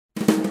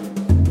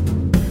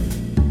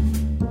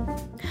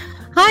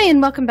Hi, and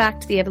welcome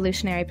back to the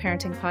Evolutionary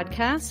Parenting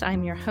Podcast.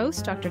 I'm your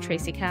host, Dr.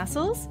 Tracy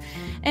Castles,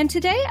 and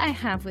today I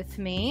have with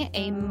me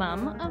a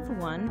mom of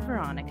one,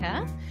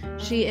 Veronica.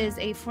 She is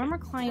a former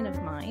client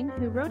of mine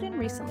who wrote in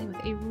recently with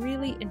a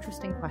really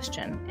interesting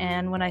question,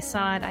 and when I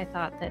saw it, I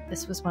thought that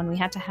this was one we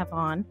had to have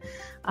on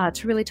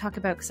to really talk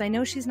about, because I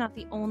know she's not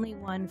the only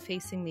one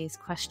facing these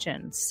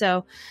questions.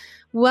 So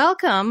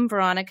welcome,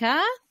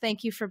 Veronica.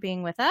 Thank you for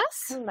being with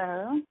us.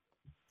 Hello.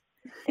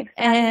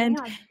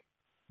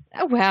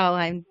 Well,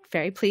 I'm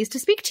very pleased to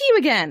speak to you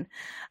again.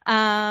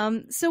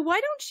 So why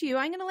don't you,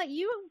 I'm going to let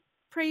you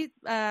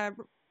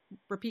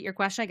repeat your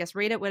question, I guess,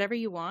 read it, whatever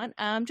you want,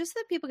 just so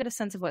that people get a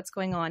sense of what's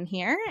going on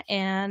here.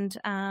 And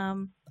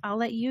I'll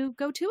let you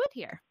go to it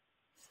here.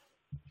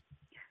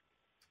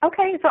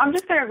 Okay, so I'm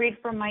just going to read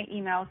from my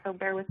email, so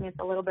bear with me. It's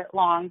a little bit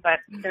long, but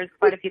there's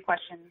quite a few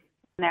questions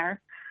in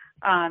there.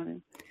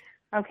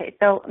 Okay,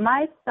 so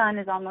my son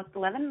is almost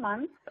 11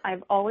 months.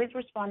 I've always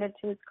responded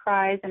to his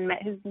cries and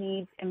met his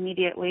needs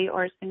immediately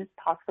or as soon as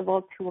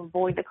possible to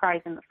avoid the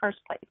cries in the first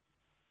place.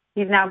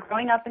 He's now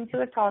growing up into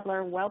a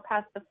toddler well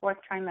past the 4th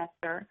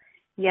trimester,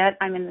 yet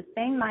I'm in the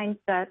same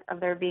mindset of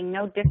there being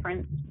no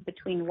difference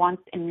between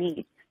wants and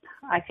needs.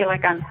 I feel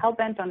like I'm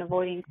hell-bent on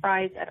avoiding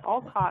cries at all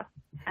costs,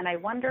 and I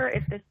wonder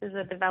if this is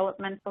a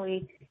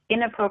developmentally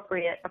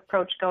inappropriate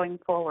approach going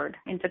forward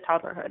into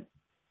toddlerhood.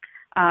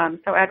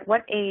 So at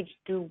what age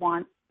do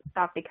wants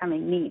stop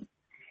becoming needs?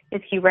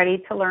 Is he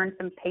ready to learn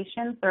some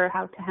patience or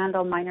how to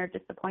handle minor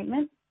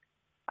disappointments?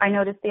 I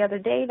noticed the other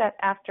day that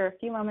after a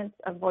few moments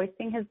of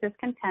voicing his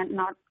discontent,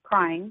 not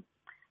crying,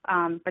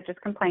 but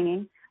just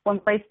complaining, when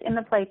placed in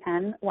the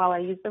playpen while I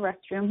used the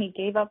restroom, he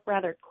gave up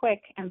rather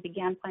quick and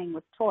began playing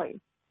with toys.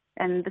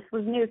 And this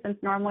was new since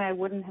normally I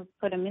wouldn't have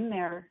put him in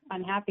there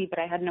unhappy, but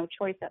I had no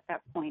choice at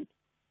that point.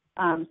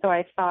 So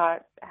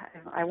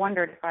I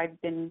wondered if I'd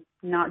been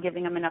not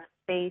giving him enough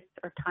space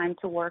or time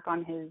to work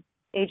on his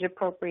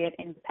age-appropriate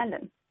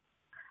independence.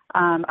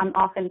 I'm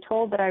often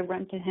told that I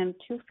run to him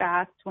too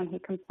fast when he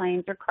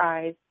complains or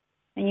cries,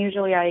 and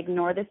usually I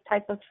ignore this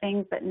type of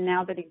thing, but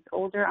now that he's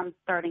older, I'm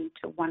starting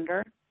to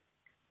wonder.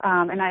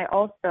 And I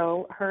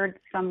also heard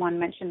someone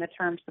mention the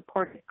term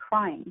supported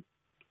crying.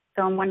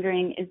 So I'm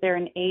wondering, is there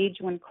an age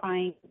when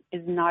crying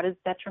is not as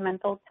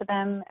detrimental to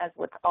them as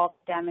with all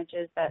the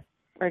damages that,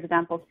 for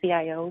example,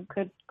 CIO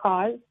could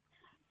cause,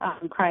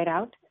 cry it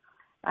out?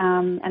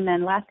 And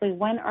then lastly,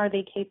 when are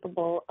they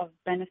capable of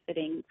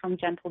benefiting from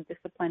gentle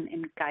discipline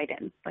and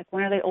guidance? Like,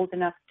 when are they old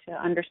enough to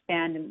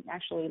understand and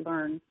actually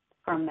learn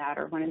from that,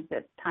 or when is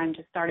it time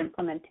to start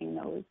implementing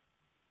those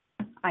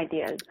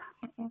ideas?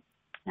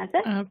 That's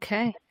it.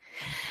 Okay.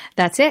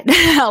 That's it.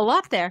 A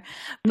lot there,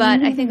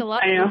 but I think a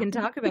lot we can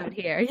talk about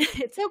here.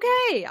 It's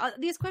okay.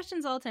 These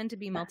questions all tend to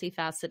be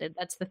multifaceted.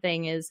 That's the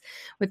thing, is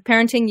with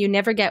parenting, you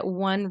never get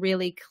one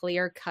really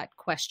clear-cut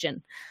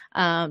question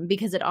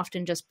because it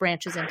often just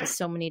branches into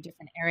so many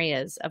different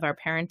areas of our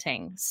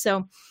parenting.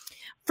 So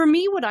for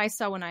me, what I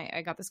saw when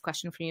I got this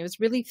question from you was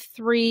really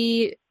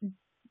 3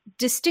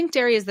 distinct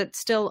areas that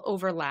still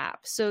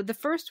overlap. So the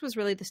first was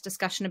really this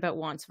discussion about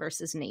wants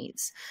versus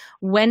needs.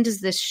 When does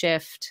this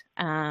shift?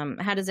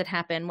 How does it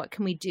happen? What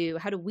can we do?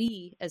 How do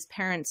we as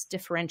parents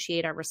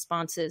differentiate our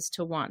responses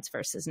to wants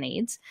versus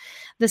needs?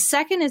 The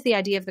second is the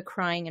idea of the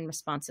crying and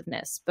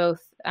responsiveness,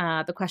 both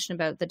the question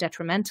about the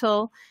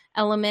detrimental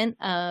element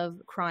of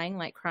crying,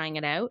 like crying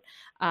it out,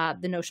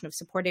 the notion of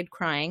supported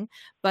crying,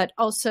 but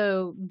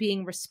also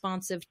being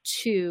responsive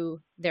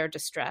to their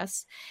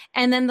distress.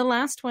 And then the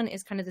last one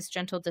is kind of this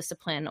gentle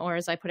discipline, or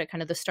as I put it,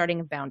 kind of the starting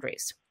of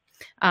boundaries.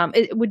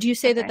 Would you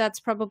say that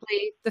that's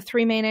probably the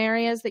 3 main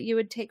areas that you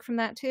would take from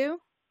that too?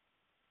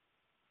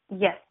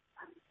 Yes.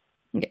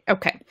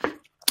 Okay.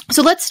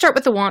 So let's start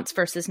with the wants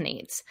versus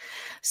needs.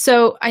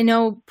 So I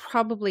know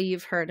probably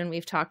you've heard and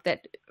we've talked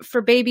that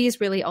for babies,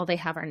 really all they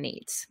have are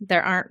needs.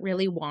 There aren't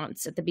really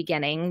wants at the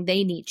beginning.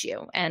 They need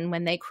you. And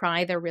when they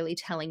cry, they're really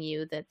telling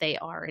you that they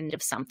are in need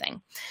of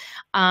something.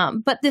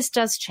 But this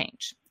does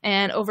change.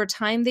 And over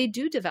time, they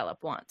do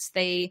develop wants.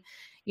 They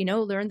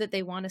learn that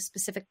they want a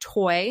specific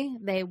toy.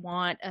 They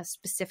want a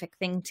specific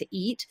thing to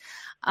eat.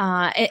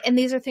 And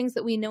these are things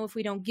that we know if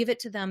we don't give it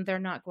to them, they're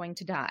not going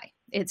to die.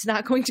 It's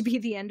not going to be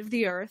the end of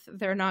the earth.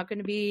 They're not going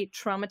to be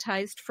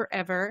traumatized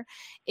forever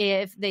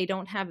if they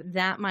don't have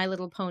that My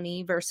Little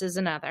Pony versus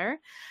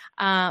another.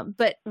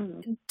 But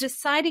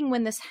deciding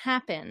when this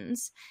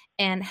happens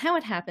and how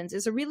it happens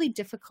is a really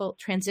difficult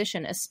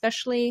transition,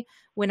 especially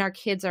when our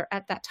kids are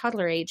at that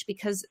toddler age,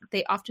 because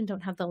they often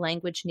don't have the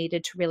language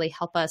needed to really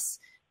help us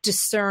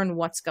discern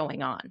what's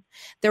going on.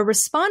 They're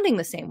responding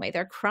the same way.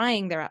 They're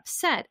crying, they're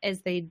upset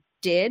as they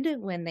did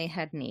when they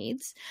had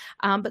needs,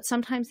 but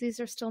sometimes these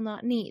are still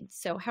not needs.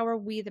 So how are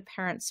we, the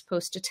parents,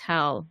 supposed to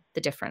tell the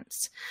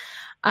difference?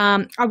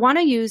 I want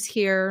to use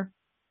here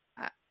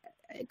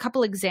a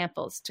couple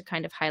examples to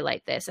kind of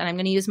highlight this. And I'm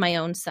going to use my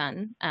own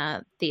son,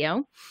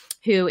 Theo,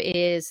 who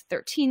is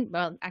 13,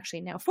 well,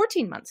 actually now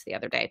 14 months the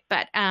other day.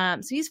 But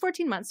so he's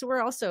 14 months. So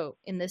we're also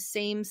in the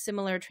same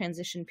similar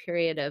transition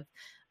period of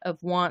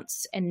of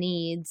wants and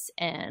needs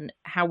and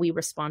how we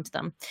respond to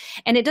them.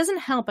 And it doesn't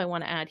help, I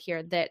want to add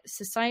here, that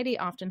society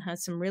often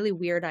has some really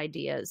weird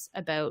ideas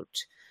about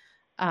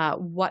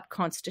what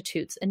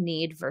constitutes a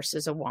need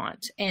versus a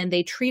want. And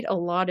they treat a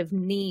lot of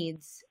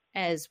needs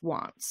as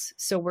wants.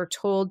 So we're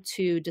told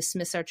to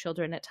dismiss our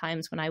children at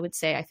times when I would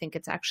say I think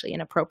it's actually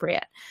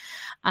inappropriate.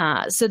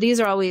 So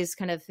these are always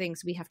kind of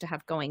things we have to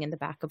have going in the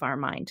back of our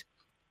mind.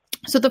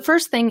 So the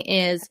first thing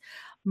is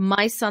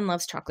my son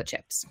loves chocolate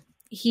chips.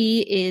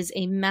 He is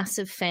a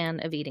massive fan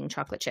of eating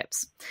chocolate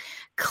chips.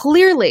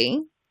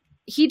 Clearly,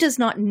 he does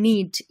not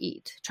need to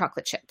eat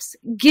chocolate chips.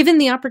 Given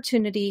the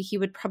opportunity, he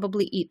would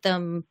probably eat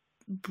them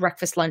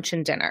breakfast, lunch,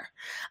 and dinner,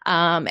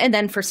 and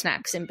then for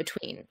snacks in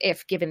between,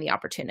 if given the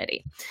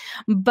opportunity.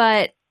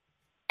 But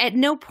at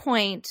no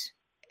point,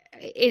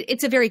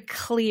 it's a very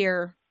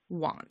clear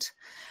want.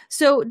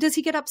 So does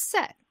he get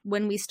upset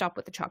when we stop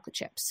with the chocolate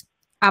chips?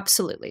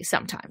 Absolutely,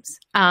 sometimes.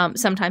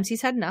 Sometimes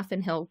he's had enough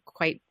and he'll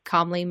quite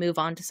calmly move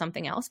on to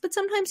something else. But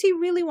sometimes he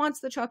really wants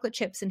the chocolate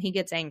chips and he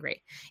gets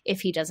angry if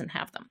he doesn't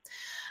have them.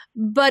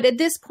 But at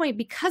this point,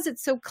 because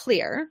it's so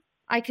clear,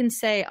 I can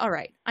say, all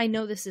right, I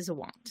know this is a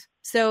want.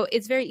 So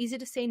it's very easy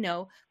to say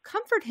no,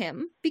 comfort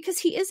him because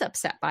he is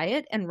upset by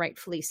it, and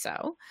rightfully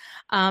so,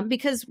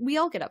 because we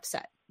all get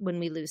upset when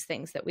we lose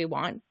things that we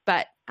want.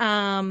 But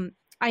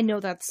I know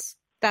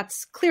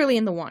that's clearly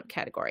in the want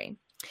category.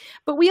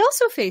 But we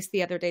also faced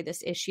the other day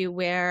this issue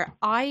where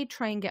I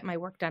try and get my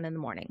work done in the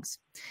mornings.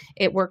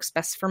 It works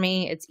best for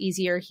me. It's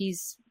easier.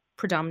 He's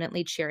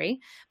predominantly cheery,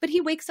 but he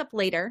wakes up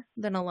later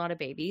than a lot of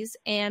babies.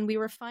 And we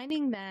were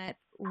finding that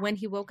when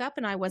he woke up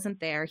and I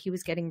wasn't there, he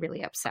was getting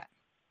really upset.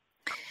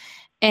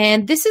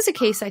 And this is a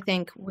case, I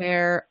think,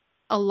 where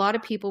a lot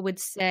of people would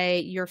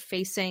say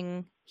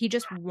he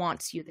just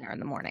wants you there in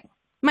the morning.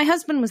 My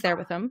husband was there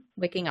with him,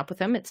 waking up with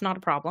him. It's not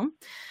a problem.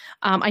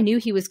 I knew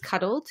he was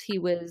cuddled. He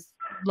was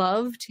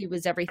loved. He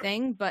was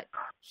everything, but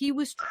he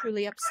was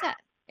truly upset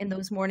in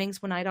those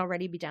mornings when I'd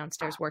already be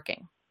downstairs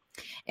working.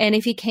 And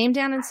if he came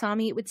down and saw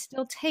me, it would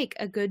still take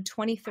a good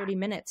 20, 30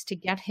 minutes to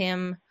get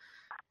him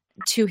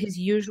to his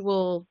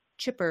usual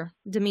chipper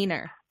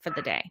demeanor for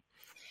the day.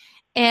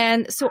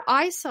 And so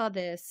I saw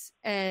this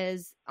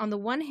as, on the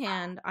one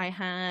hand, I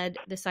had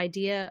this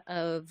idea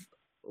of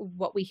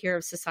what we hear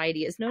of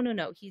society is,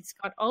 no, he's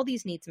got all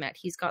these needs met.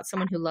 He's got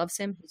someone who loves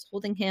him, who's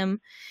holding him.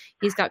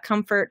 He's got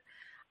comfort,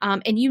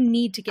 and you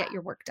need to get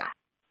your work done.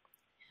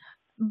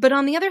 But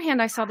on the other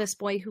hand, I saw this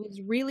boy who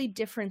was really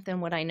different than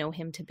what I know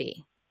him to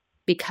be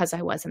because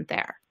I wasn't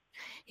there.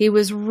 He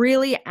was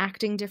really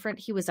acting different.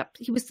 He was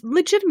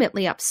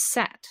legitimately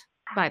upset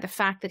by the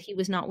fact that he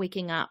was not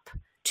waking up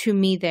to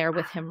me there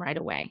with him right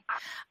away.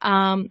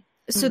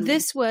 So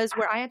this was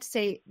where I had to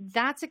say,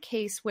 that's a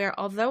case where,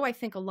 although I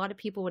think a lot of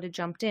people would have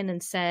jumped in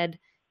and said,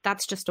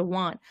 that's just a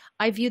want,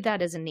 I viewed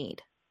that as a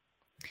need.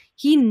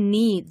 He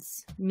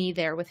needs me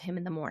there with him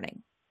in the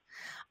morning.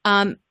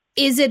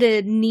 Is it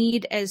a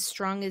need as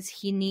strong as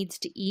he needs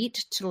to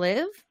eat to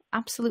live?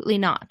 Absolutely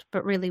not.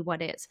 But really,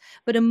 what is?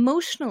 But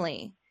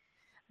emotionally,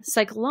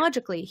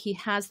 psychologically, he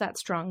has that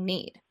strong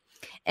need.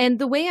 And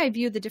the way I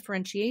view the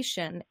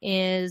differentiation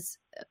is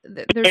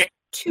there's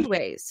two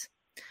ways.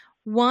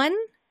 One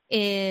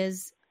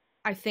is,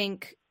 I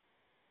think,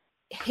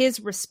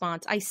 his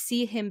response. I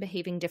see him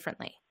behaving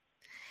differently.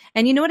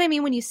 And you know what I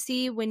mean?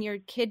 When your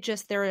kid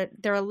just, they're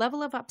a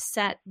level of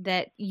upset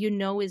that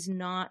is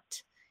not,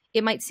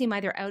 it might seem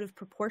either out of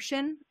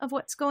proportion of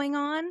what's going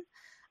on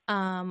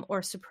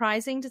or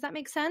surprising. Does that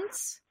make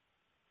sense?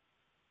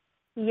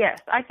 Yes,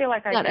 I feel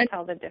like I can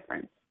tell the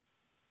difference.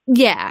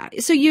 Yeah.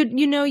 So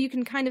you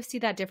can kind of see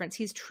that difference.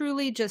 He's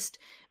truly just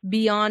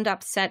beyond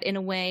upset in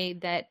a way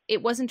that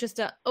it wasn't just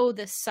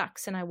this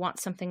sucks and I want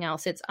something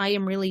else. It's, I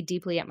am really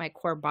deeply at my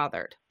core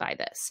bothered by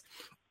this.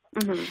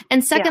 Mm-hmm.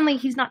 And secondly,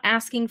 he's not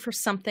asking for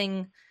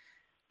something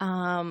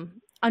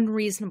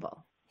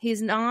unreasonable.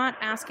 He's not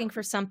asking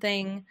for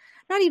something,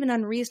 not even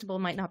unreasonable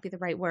might not be the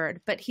right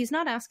word, but he's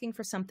not asking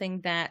for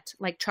something that,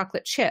 like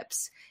chocolate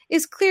chips,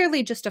 is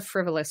clearly just a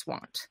frivolous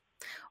want.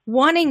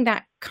 Wanting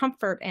that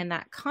comfort and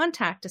that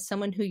contact to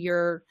someone who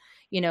you're,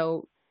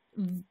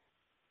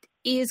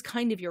 is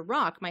kind of your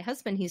rock. My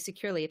husband, he's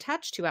securely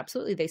attached to.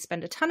 Absolutely. They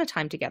spend a ton of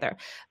time together.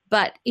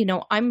 But,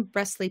 I'm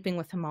breast sleeping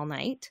with him all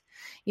night.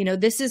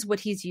 This is what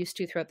he's used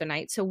to throughout the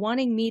night. So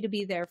wanting me to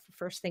be there for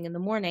first thing in the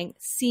morning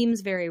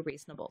seems very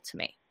reasonable to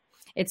me.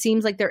 It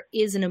seems like there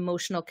is an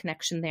emotional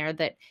connection there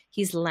that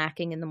he's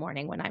lacking in the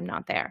morning when I'm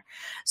not there.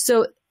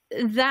 So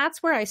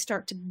that's where I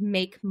start to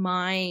make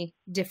my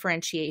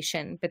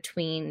differentiation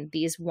between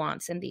these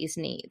wants and these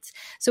needs.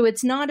 So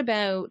it's not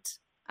about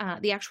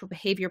the actual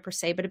behavior per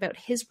se, but about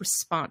his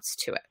response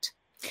to it.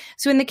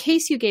 So in the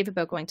case you gave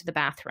about going to the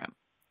bathroom,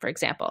 for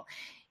example,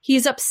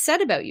 he's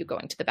upset about you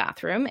going to the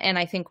bathroom. And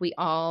I think we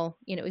all,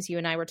 as you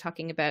and I were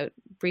talking about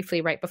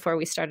briefly right before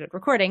we started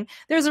recording,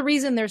 there's a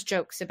reason there's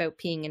jokes about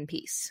peeing in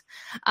peace,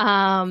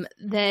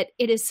 that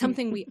it is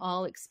something we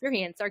all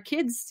experience. Our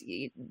kids,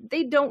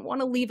 they don't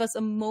want to leave us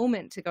a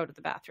moment to go to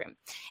the bathroom.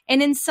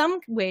 And in some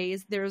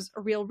ways, there's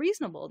a real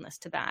reasonableness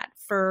to that.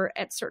 For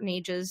at certain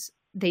ages,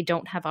 they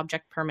don't have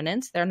object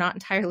permanence. They're not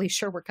entirely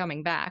sure we're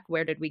coming back.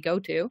 Where did we go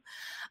to?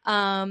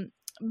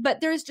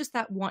 But there's just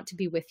that want to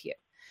be with you.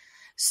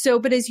 So,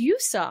 but as you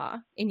saw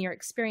in your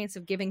experience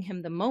of giving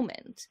him the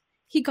moment,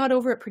 he got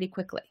over it pretty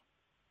quickly,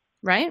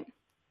 right?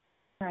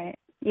 Right.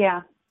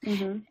 Yeah.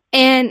 Mm-hmm.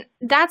 And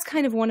that's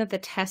kind of one of the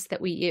tests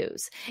that we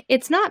use.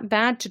 It's not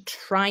bad to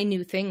try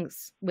new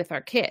things with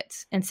our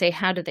kids and say,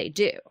 how do they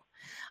do?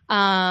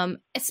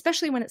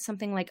 Especially when it's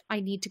something like, I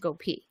need to go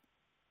pee.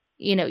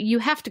 You know, you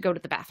have to go to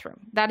the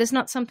bathroom. That is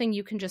not something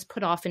you can just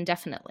put off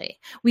indefinitely.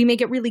 We may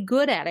get really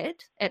good at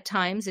it at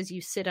times as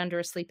you sit under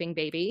a sleeping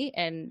baby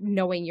and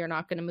knowing you're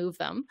not going to move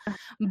them.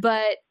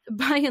 But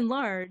by and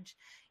large,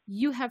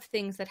 you have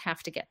things that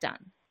have to get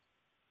done.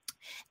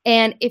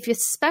 And if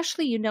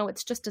especially, you know,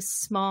 it's just a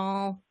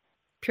small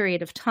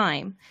period of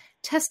time,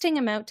 testing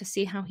him out to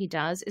see how he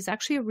does is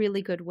actually a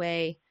really good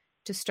way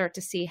to start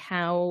to see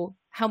how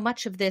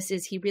much of this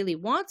is he really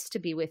wants to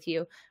be with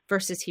you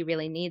versus he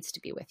really needs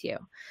to be with you.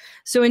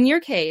 So in your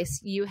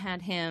case, you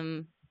had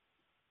him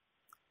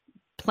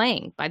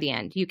playing by the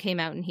end. You came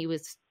out and he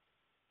was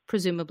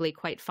presumably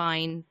quite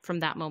fine from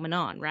that moment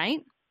on,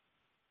 right?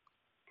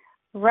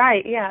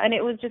 Right. Yeah. And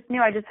it was just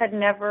new. I just had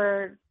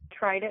never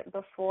tried it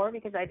before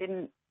because I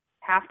didn't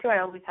have to. I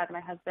always had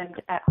my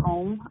husband at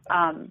home.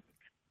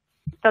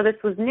 So this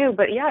was new,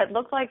 but yeah, it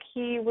looked like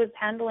he was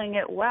handling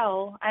it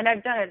well. And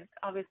I've done it,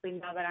 obviously,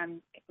 now that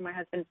my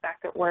husband's back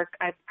at work.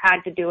 I've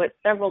had to do it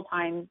several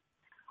times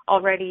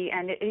already,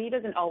 and he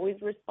doesn't always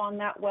respond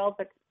that well,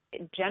 but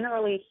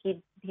generally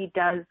he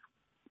does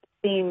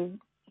seem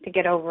to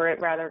get over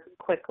it rather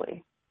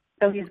quickly.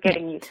 So he's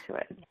getting used to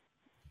it.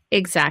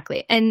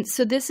 Exactly. And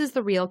so this is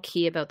the real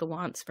key about the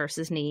wants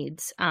versus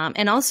needs,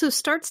 and also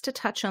starts to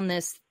touch on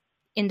this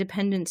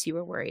independence you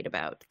were worried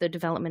about, the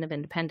development of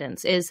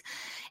independence, is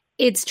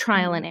it's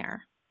trial and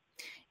error.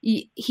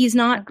 He's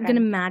not going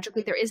to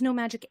magically, there is no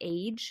magic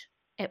age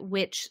at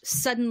which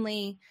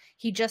suddenly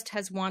he just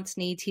has wants,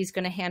 needs. He's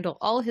going to handle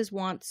all his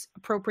wants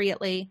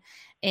appropriately,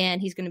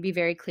 and he's going to be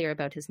very clear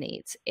about his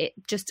needs. It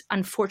just,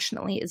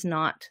 unfortunately, is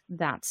not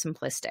that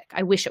simplistic.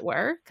 I wish it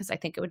were, because I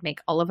think it would make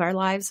all of our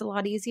lives a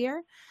lot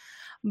easier.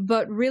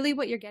 But really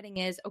what you're getting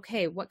is,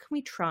 okay, what can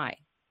we try?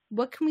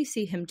 What can we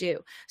see him do?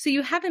 So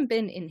you haven't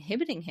been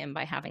inhibiting him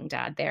by having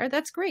dad there.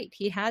 That's great.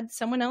 He had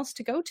someone else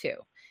to go to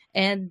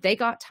and they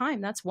got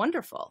time. That's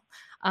wonderful.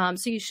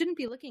 So you shouldn't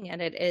be looking at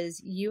it as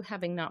you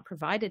having not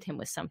provided him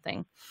with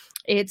something.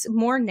 It's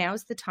more,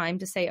 now's the time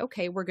to say,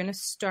 okay, we're going to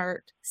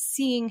start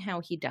seeing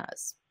how he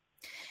does.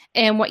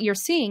 And what you're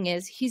seeing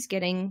is he's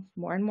getting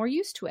more and more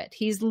used to it.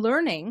 He's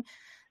learning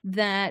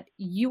that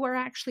you are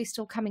actually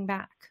still coming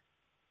back.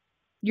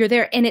 You're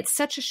there. And it's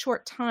such a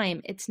short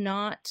time. It's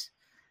not,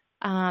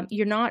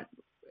 you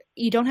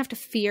don't have to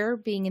fear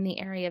being in the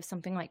area of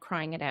something like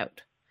crying it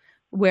out,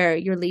 where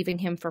you're leaving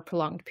him for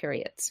prolonged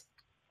periods.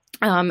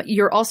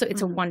 You're also,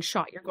 it's a one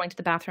shot. You're going to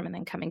the bathroom and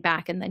then coming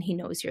back, and then he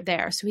knows you're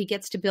there. So he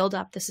gets to build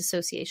up this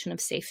association of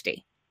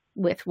safety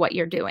with what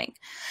you're doing.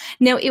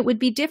 Now, it would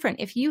be different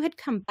if you had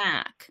come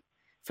back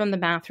from the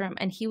bathroom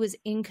and he was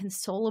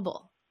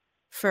inconsolable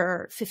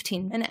for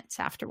 15 minutes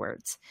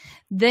afterwards.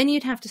 Then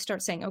you'd have to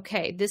start saying,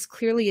 okay, this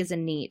clearly is a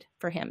need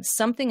for him.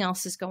 Something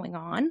else is going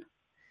on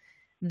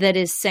that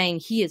is saying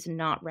he is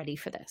not ready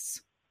for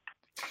this.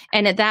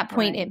 And at that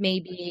point, It may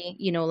be,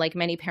 like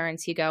many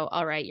parents, you go,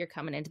 all right, you're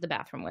coming into the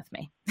bathroom with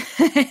me.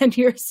 And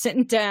you're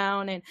sitting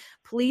down, and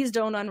please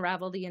don't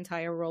unravel the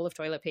entire roll of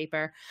toilet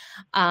paper.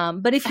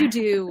 But if you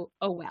do,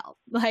 oh, well,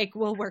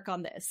 we'll work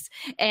on this.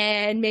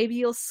 And maybe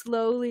you'll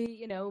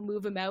slowly,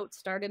 move him out,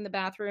 start in the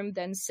bathroom,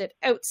 then sit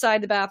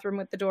outside the bathroom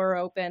with the door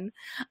open,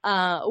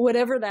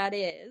 whatever that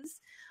is.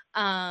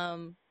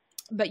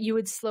 But you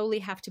would slowly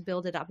have to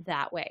build it up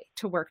that way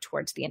to work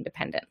towards the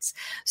independence.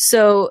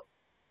 So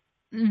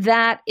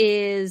that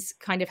is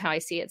kind of how I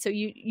see it. So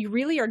you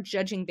really are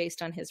judging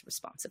based on his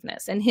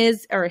responsiveness and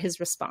his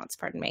response,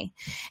 pardon me.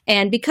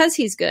 And because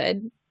he's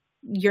good,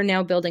 you're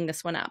now building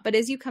this one up. But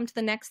as you come to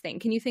the next thing,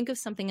 can you think of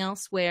something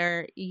else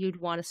where you'd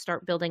want to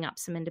start building up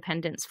some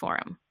independence for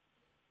him?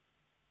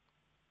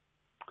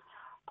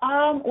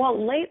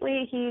 Well,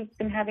 lately he's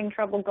been having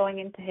trouble going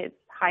into his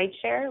high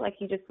chair. Like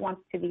he just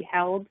wants to be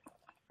held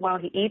while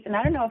he eats. And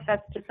I don't know if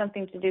that's just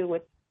something to do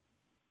with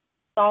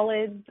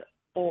solids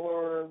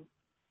or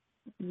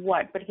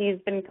what, but he's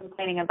been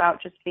complaining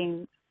about just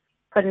being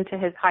put into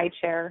his high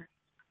chair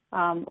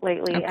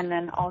lately. Okay. And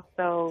then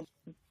also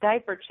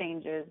diaper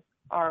changes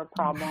are a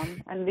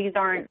problem. And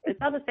it's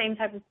not the same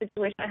type of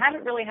situation. I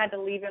haven't really had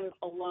to leave him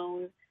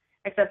alone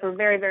except for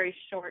very, very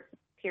short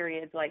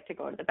periods, like to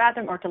go to the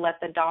bathroom or to let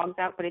the dogs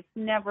out, but it's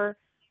never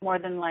more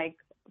than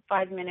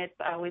 5 minutes.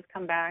 I always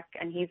come back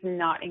and he's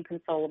not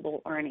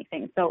inconsolable or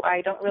anything. So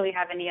I don't really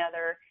have any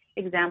other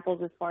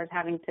examples as far as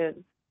having to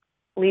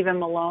leave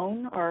him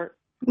alone or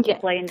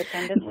play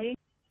independently.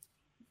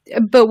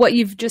 But what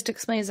you've just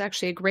explained is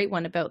actually a great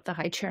one about the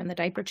high chair and the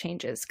diaper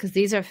changes, because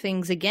these are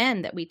things,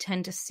 again, that we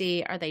tend to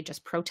see. Are they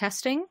just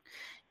protesting?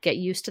 get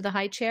used to the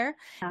high chair.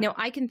 Now,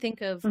 I can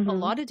think of a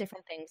lot of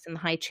different things in the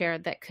high chair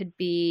that could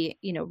be,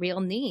 real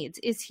needs.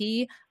 Is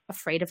he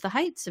afraid of the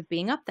heights of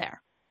being up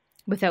there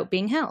without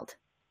being held?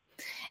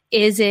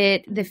 Is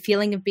it the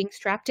feeling of being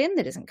strapped in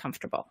that isn't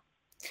comfortable?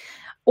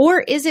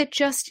 Or is it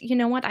just, you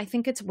know what, I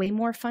think it's way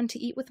more fun to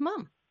eat with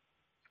mom.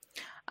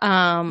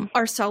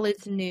 Are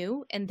solids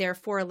new and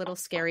therefore a little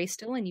scary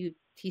still, and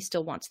he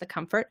still wants the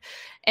comfort?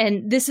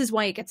 And this is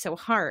why it gets so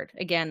hard.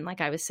 Again, like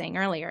I was saying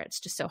earlier, it's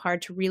just so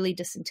hard to really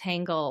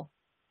disentangle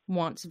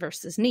wants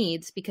versus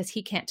needs, because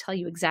he can't tell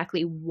you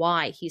exactly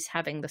why he's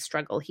having the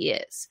struggle he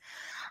is.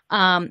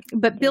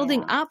 But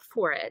building up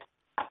for it,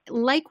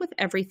 like with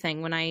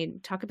everything, when I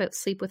talk about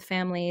sleep with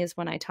families,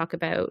 when I talk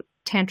about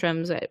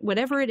tantrums,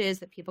 whatever it is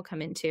that people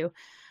come into,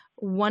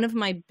 one of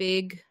my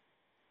big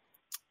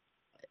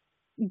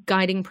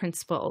guiding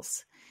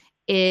principles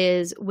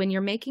is when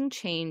you're making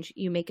change,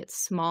 you make it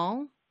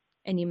small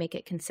and you make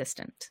it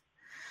consistent.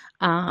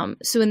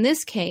 So in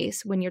this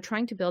case, when you're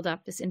trying to build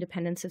up this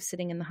independence of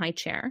sitting in the high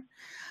chair,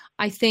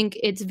 I think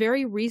it's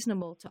very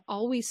reasonable to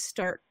always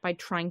start by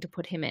trying to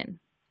put him in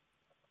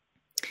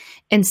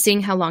and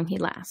seeing how long he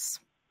lasts.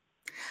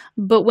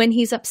 But when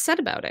he's upset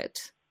about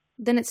it,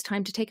 then it's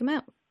time to take him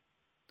out.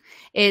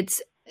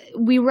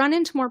 We run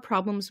into more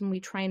problems when we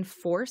try and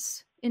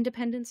force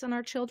independence on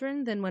our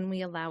children than when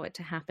we allow it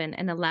to happen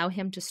and allow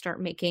him to start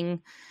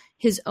making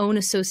his own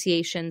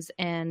associations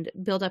and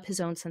build up his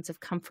own sense of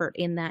comfort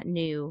in that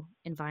new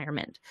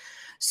environment.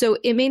 So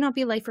it may not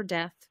be life or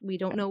death. We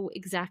don't know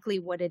exactly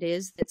what it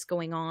is that's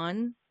going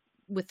on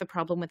with the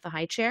problem with the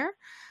high chair.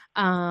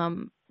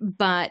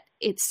 But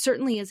it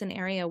certainly is an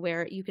area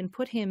where you can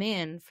put him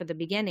in for the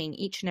beginning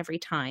each and every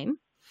time.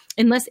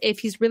 Unless if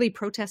he's really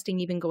protesting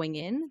even going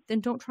in,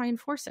 then don't try and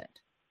force it.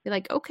 Be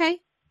like, okay,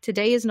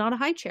 today is not a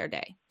high chair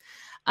day.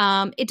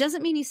 It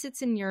doesn't mean he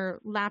sits in your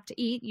lap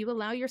to eat. You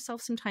allow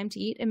yourself some time to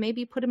eat and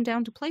maybe put him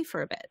down to play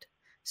for a bit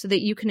so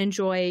that you can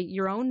enjoy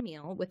your own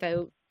meal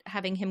without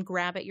having him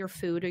grab at your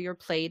food or your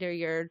plate or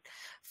your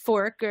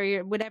fork or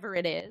your whatever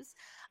it is.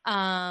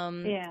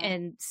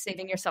 And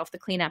saving yourself the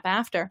cleanup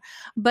after.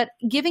 But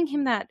giving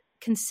him that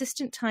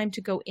consistent time to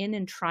go in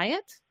and try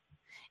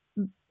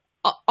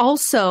it.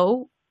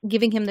 Also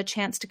giving him the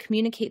chance to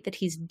communicate that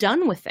he's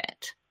done with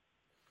it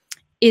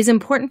is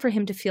important for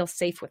him to feel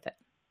safe with it,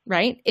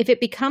 right? If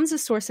it becomes a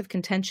source of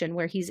contention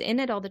where he's in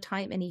it all the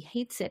time and he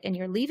hates it and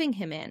you're leaving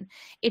him in,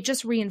 it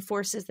just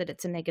reinforces that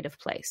it's a negative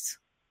place.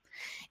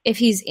 If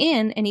he's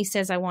in and he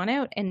says, I want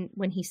out, and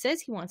when he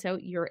says he wants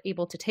out, you're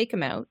able to take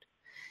him out,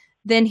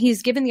 then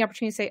he's given the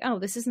opportunity to say, oh,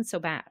 this isn't so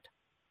bad,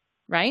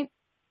 right?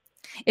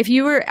 If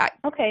you were,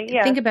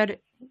 think about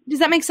it. Does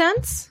that make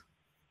sense?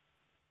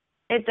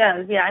 It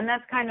does, yeah. And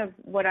that's kind of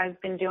what I've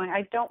been doing.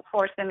 I don't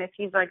force him. If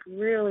he's like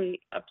really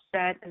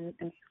upset and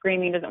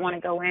screaming, doesn't want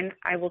to go in,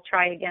 I will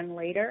try again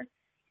later.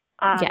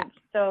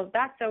 So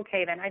that's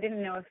okay then. I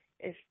didn't know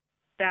if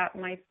that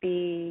might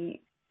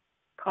be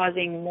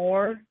causing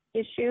more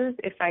issues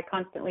if I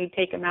constantly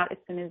take him out as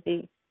soon as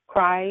he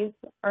cries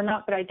or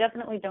not, but I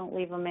definitely don't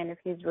leave him in if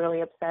he's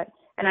really upset.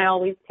 And I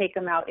always take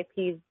him out if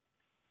he's,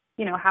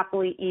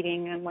 happily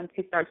eating, and once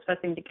he starts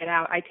fussing to get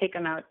out, I take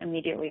him out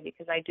immediately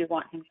because I do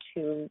want him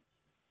to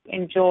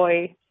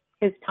enjoy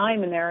his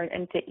time in there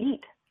and to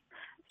eat.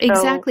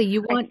 Exactly.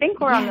 I think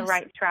we're on the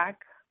right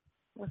track.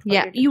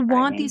 You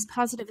want these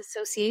positive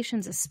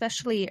associations,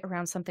 especially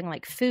around something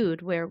like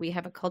food, where we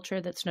have a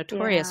culture that's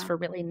notorious for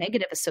really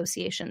negative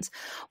associations.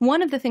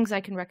 One of the things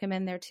I can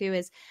recommend there too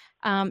is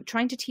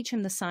trying to teach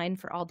him the sign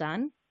for all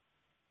done.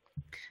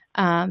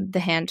 The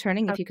hand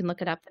turning, if you can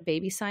look it up, the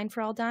baby sign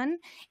for all done.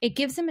 It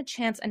gives him a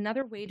chance,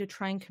 another way to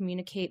try and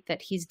communicate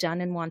that he's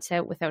done and wants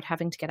out without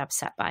having to get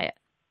upset by it.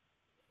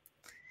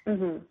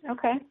 Mm-hmm.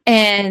 Okay.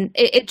 And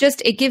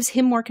it gives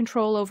him more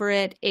control over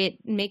it. It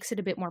makes it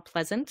a bit more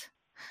pleasant.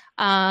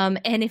 And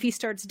if he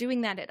starts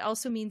doing that, it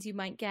also means you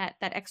might get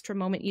that extra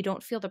moment. You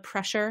don't feel the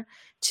pressure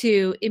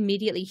to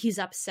immediately, he's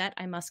upset,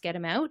 I must get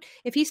him out.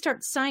 If he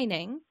starts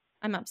signing,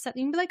 I'm upset,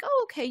 you can be like,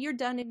 oh, okay, you're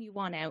done and you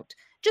want out.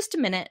 Just a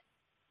minute.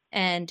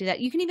 And do that.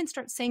 You can even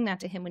start saying that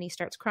to him when he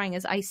starts crying,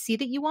 is I see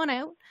that you want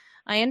out.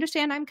 I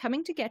understand I'm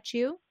coming to get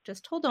you.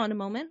 Just hold on a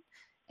moment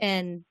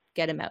and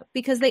get him out,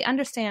 because they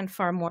understand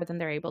far more than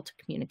they're able to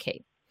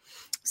communicate.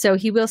 So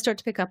he will start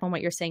to pick up on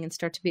what you're saying and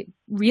start to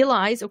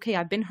realize, okay,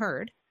 I've been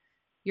heard.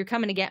 You're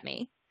coming to get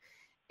me,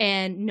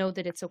 and know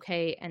that it's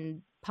okay,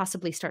 and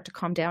possibly start to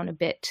calm down a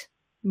bit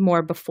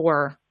more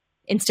before,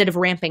 instead of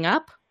ramping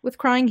up with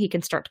crying, he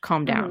can start to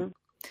calm down.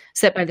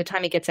 So that by the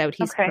time he gets out,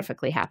 he's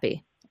perfectly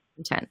happy,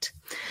 content.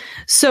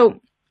 So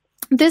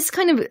this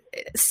kind of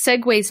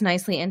segues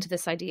nicely into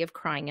this idea of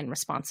crying and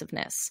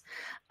responsiveness.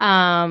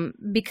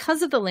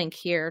 Because of the link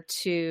here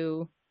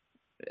to,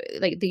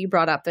 like that you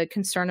brought up, the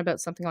concern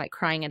about something like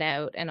crying it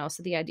out, and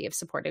also the idea of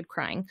supported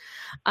crying.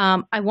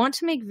 I want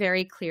to make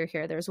very clear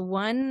here, there's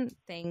one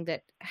thing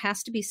that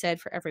has to be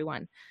said for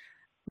everyone.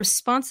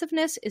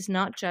 Responsiveness is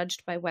not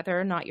judged by whether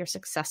or not you're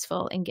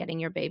successful in getting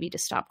your baby to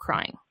stop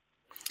crying.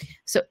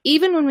 So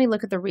even when we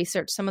look at the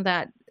research, some of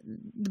that,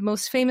 the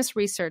most famous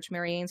research,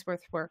 Mary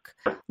Ainsworth work,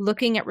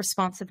 looking at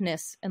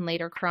responsiveness and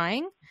later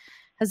crying,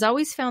 has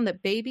always found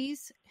that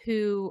babies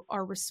who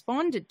are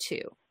responded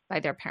to by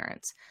their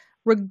parents,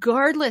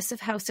 regardless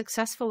of how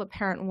successful a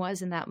parent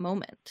was in that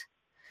moment,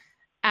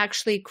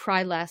 actually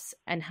cry less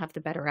and have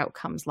the better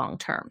outcomes long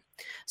term.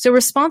 So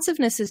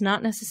responsiveness is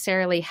not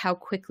necessarily how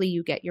quickly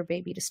you get your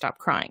baby to stop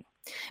crying,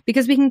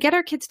 because we can get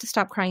our kids to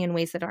stop crying in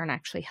ways that aren't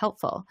actually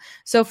helpful.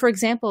 So for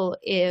example,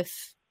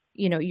 if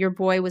your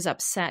boy was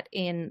upset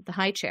in the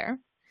high chair,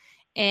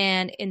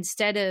 and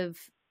instead of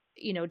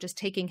just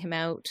taking him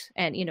out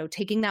and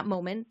taking that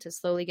moment to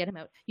slowly get him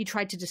out, you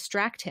tried to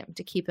distract him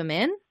to keep him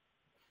in,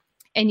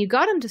 and you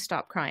got him to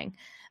stop crying,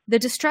 the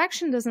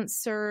distraction doesn't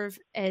serve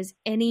as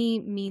any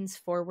means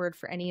forward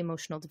for any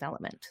emotional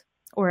development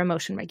or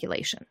emotion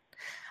regulation.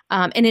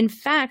 And in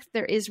fact,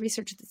 there is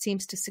research that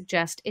seems to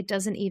suggest it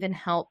doesn't even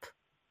help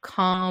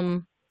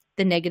calm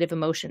the negative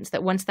emotions,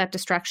 that once that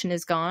distraction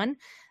is gone,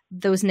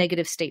 those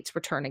negative states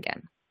return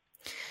again.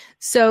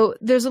 So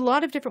there's a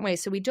lot of different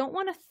ways. So we don't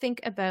want to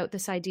think about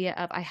this idea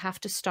of I have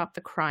to stop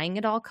the crying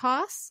at all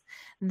costs.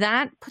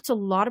 That puts a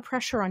lot of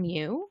pressure on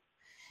you.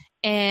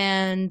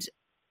 And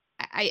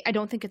I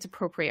don't think it's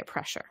appropriate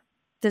pressure.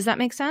 Does that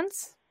make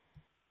sense?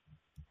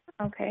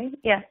 Okay.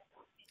 Yes.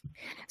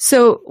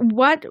 So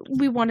what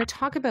we want to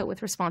talk about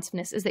with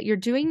responsiveness is that you're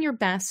doing your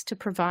best to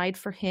provide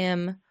for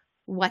him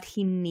what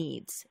he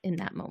needs in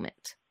that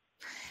moment.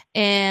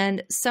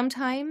 And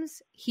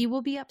sometimes he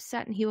will be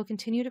upset and he will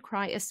continue to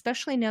cry,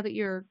 especially now that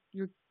you're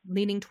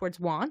leaning towards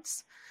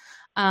wants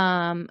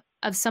of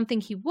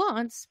something he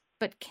wants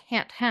but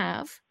can't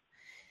have.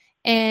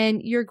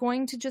 And you're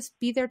going to just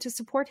be there to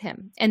support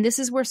him. And this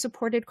is where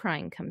supported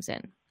crying comes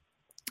in.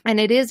 And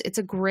it's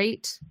a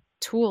great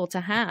tool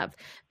to have,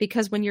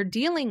 because when you're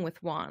dealing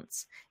with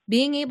wants,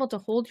 being able to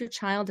hold your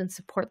child and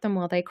support them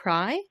while they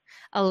cry,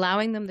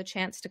 allowing them the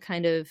chance to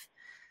kind of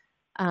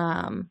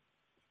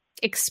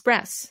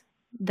express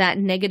that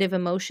negative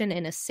emotion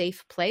in a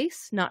safe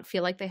place, not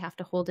feel like they have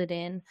to hold it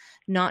in,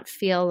 not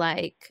feel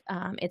like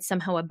it's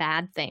somehow a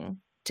bad thing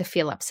to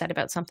feel upset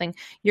about something.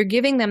 You're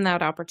giving them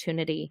that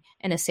opportunity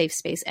in a safe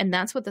space. And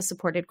that's what the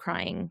supported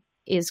crying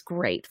is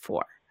great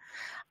for.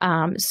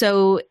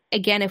 So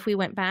again, if we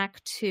went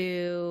back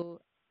to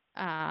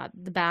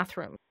the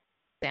bathroom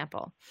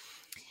example,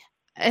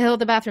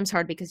 the bathroom's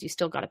hard because you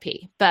still got to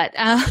pee, but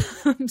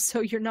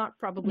so you're not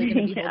probably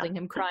going to be holding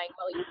him crying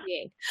while you're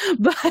peeing,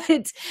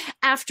 but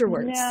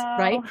afterwards,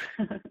 right?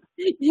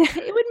 Yeah,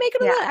 it would make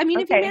it a lot. I mean,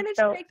 if you manage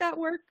to make that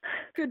work,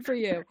 good for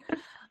you.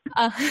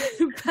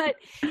 But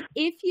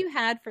if you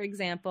had, for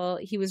example,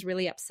 he was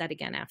really upset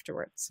again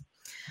afterwards,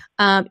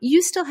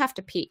 you still have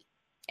to pee.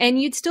 And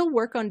you'd still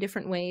work on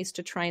different ways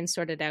to try and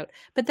sort it out.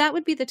 But that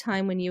would be the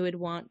time when you would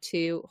want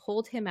to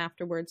hold him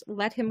afterwards,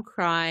 let him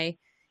cry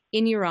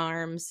in your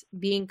arms,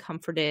 being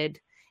comforted,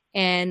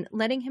 and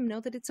letting him know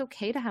that it's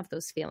okay to have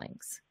those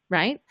feelings,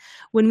 right?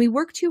 When we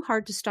work too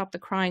hard to stop the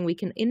crying, we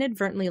can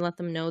inadvertently let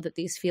them know that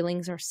these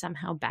feelings are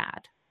somehow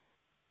bad.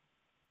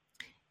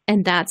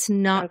 And that's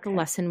not the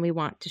lesson we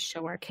want to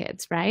show our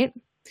kids, right?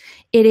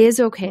 It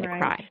is okay to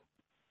cry.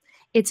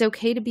 It's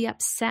okay to be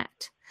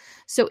upset.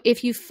 So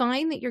if you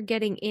find that you're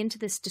getting into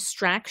this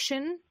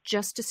distraction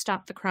just to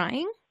stop the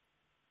crying,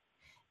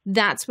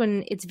 that's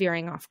when it's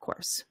veering off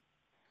course.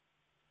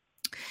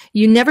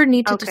 You never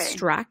need to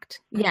distract.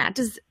 Yeah.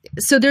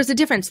 So there's a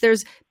difference.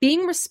 There's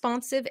being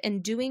responsive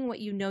and doing what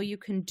you know you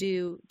can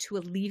do to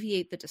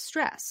alleviate the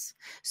distress.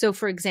 So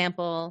for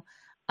example,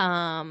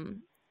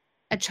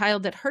 a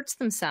child that hurts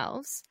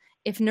themselves,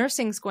 if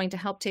nursing is going to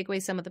help take away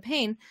some of the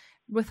pain,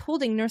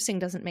 withholding nursing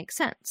doesn't make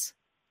sense.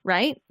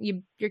 Right?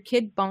 Your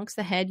kid bonks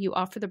the head, you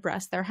offer the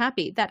breast, they're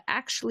happy. That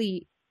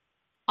actually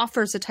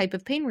offers a type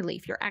of pain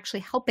relief. You're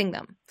actually helping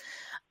them.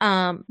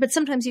 But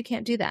sometimes you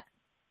can't do that.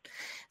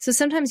 So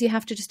sometimes you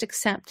have to just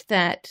accept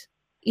that,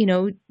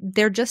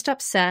 they're just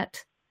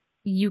upset.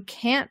 You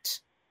can't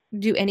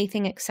do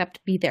anything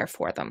except be there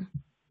for them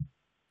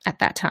at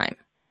that time.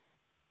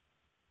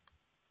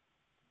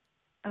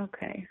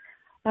 Okay.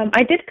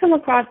 I did come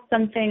across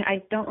something,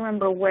 I don't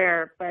remember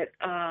where, but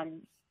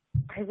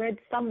I read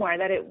somewhere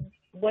that it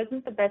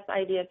wasn't the best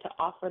idea to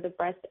offer the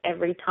breast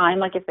every time.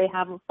 Like if they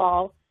have a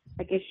fall,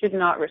 like you should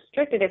not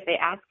restrict it. If they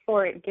ask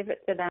for it, give it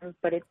to them,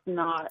 but it's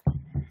not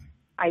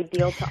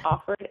ideal to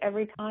offer it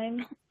every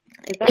time.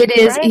 Is that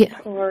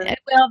correct? Yeah.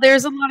 Well,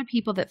 there's a lot of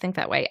people that think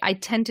that way. I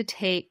tend to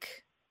take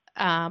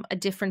a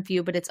different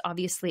view, but it's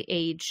obviously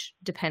age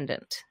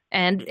dependent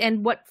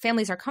and what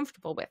families are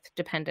comfortable with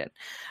dependent.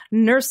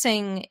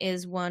 Nursing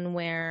is one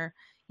where,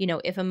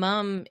 if a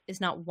mom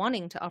is not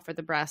wanting to offer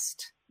the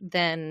breast,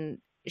 then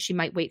she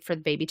might wait for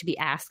the baby to be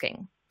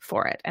asking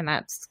for it. And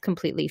that's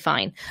completely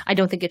fine. I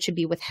don't think it should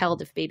be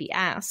withheld if baby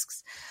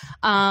asks.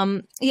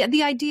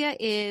 The idea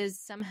is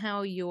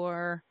somehow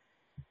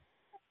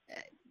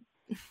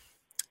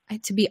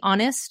to be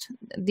honest,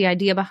 the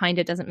idea behind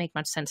it doesn't make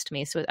much sense to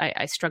me. So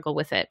I struggle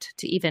with it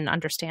to even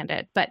understand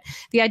it. But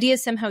the idea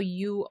is somehow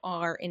you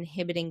are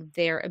inhibiting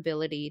their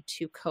ability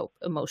to cope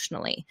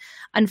emotionally.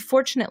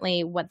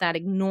 Unfortunately, what that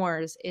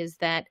ignores is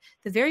that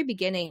the very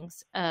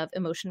beginnings of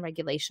emotion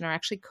regulation are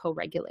actually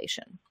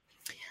co-regulation.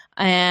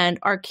 And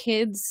our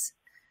kids,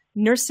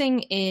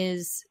 nursing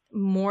is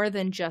more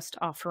than just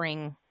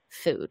offering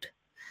food.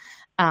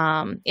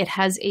 It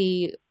has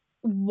a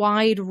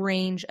wide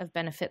range of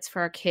benefits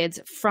for our kids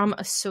from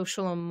a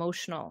social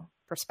emotional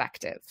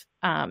perspective,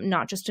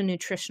 not just a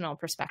nutritional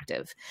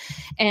perspective.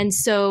 And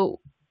so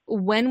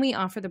when we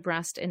offer the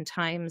breast in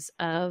times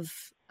of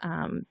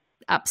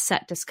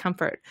upset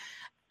discomfort,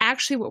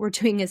 actually what we're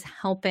doing is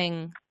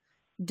helping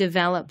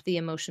develop the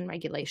emotion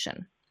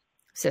regulation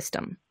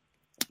system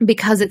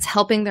because it's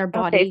helping their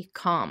body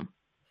calm.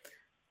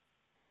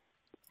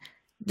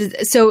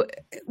 So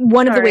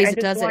one of the ways it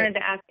does it. I just wanted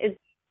to ask,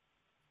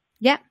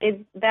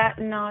 is that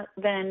not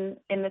then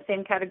in the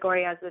same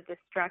category as a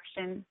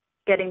distraction,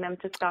 getting them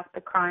to stop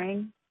the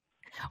crying?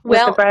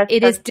 Well,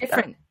 it is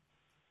different.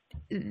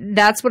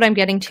 That's what I'm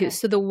getting to. Okay.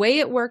 So the way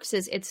it works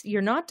is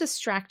you're not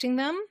distracting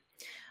them.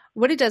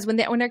 What it does when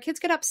our kids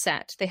get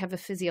upset, they have a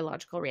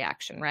physiological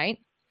reaction, right?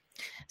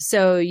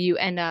 So you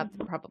end up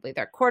probably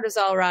their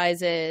cortisol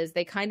rises.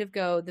 They kind of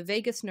go, the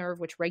vagus nerve,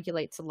 which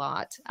regulates a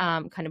lot,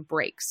 kind of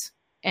breaks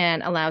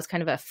and allows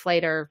kind of a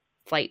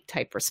flight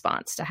type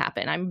response to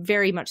happen. I'm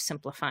very much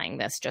simplifying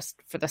this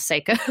just for the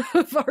sake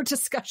of our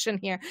discussion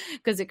here,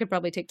 because it could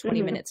probably take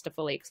 20 minutes to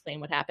fully explain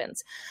what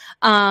happens.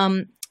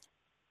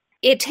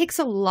 It takes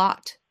a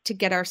lot to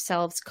get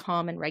ourselves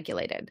calm and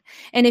regulated.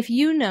 And if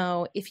you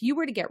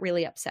were to get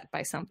really upset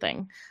by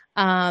something,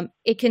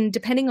 it can,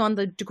 depending on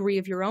the degree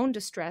of your own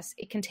distress,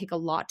 it can take a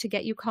lot to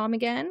get you calm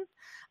again.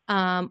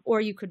 Or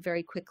you could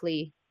very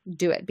quickly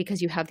do it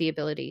because you have the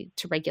ability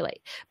to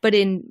regulate. But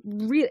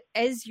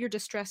as your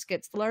distress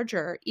gets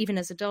larger, even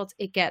as adults,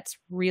 it gets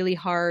really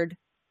hard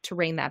to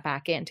rein that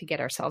back in to get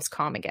ourselves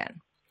calm again.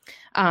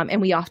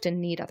 And we often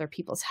need other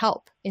people's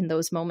help in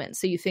those moments.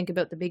 So you think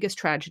about the biggest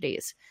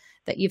tragedies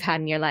that you've had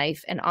in your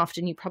life, and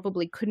often you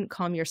probably couldn't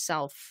calm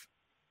yourself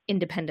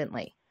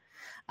independently.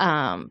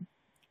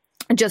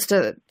 Just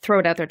to throw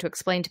it out there to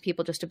explain to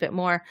people just a bit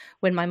more,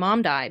 when my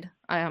mom died,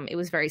 it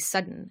was very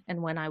sudden.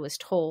 And when I was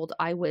told,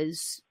 I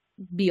was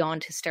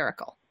beyond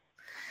hysterical.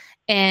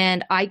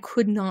 And I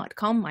could not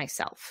calm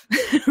myself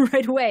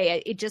right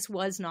away. It just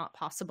was not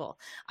possible.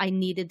 I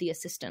needed the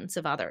assistance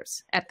of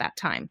others at that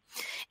time.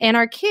 And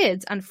our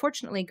kids,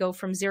 unfortunately, go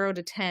from 0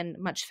 to 10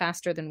 much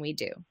faster than we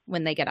do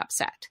when they get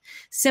upset,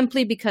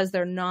 simply because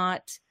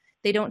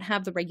they don't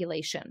have the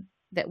regulation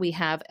that we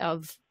have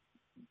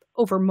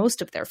over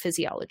most of their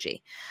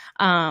physiology.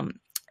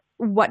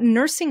 What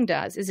nursing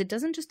does is it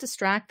doesn't just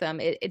distract them.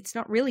 It's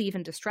not really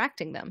even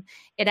distracting them.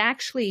 It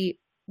actually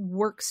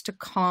works to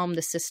calm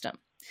the system.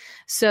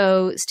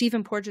 So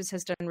Stephen Porges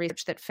has done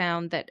research that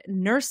found that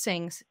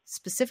nursing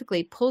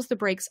specifically pulls the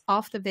brakes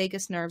off the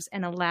vagus nerves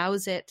and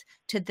allows it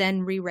to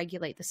then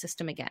re-regulate the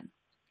system again.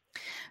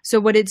 So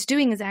what it's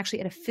doing is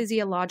actually at a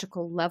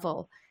physiological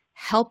level,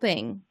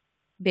 helping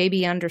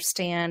baby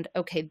understand,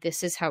 okay,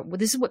 this is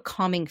what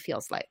calming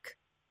feels like.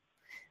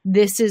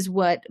 This is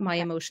what my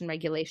emotion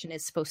regulation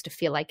is supposed to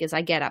feel like, is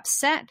I get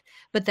upset,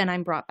 but then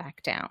I'm brought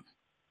back down.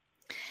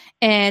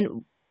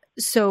 And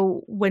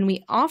so when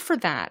we offer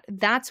that,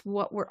 that's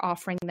what we're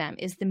offering them,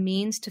 is the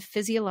means to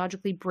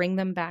physiologically bring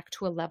them back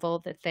to a level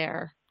that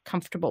they're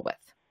comfortable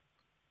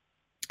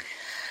with.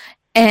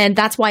 And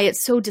that's why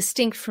it's so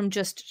distinct from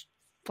just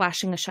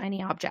flashing a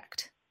shiny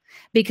object,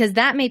 because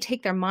that may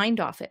take their mind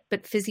off it,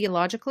 but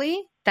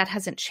physiologically that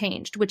hasn't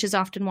changed, which is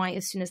often why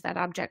as soon as that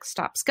object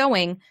stops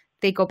going,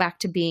 they go back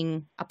to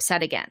being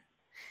upset again,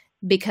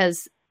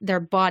 because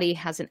their body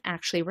hasn't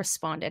actually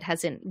responded,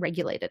 hasn't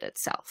regulated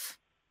itself.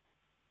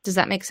 Does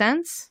that make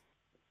sense?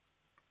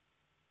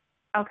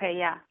 Okay,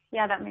 yeah.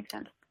 Yeah, that makes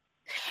sense.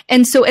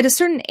 And so at a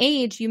certain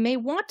age, you may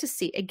want to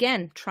see,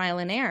 again, trial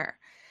and error.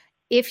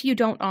 If you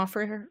don't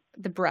offer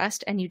the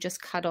breast and you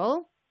just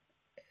cuddle,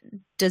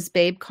 does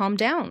babe calm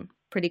down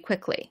pretty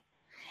quickly?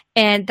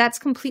 And that's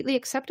completely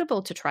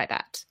acceptable to try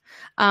that.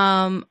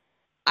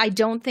 I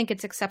don't think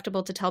it's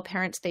acceptable to tell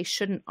parents they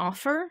shouldn't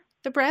offer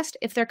the breast.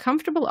 If they're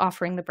comfortable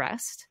offering the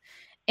breast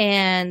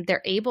and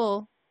they're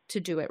able to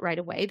do it right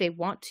away, they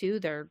want to,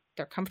 they're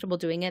comfortable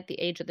doing it, the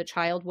age of the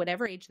child,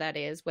 whatever age that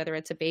is, whether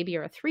it's a baby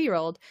or a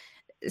 3-year-old,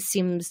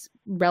 seems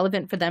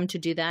relevant for them to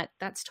do that,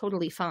 that's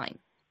totally fine.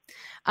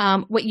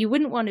 What you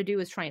wouldn't want to do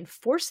is try and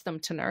force them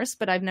to nurse,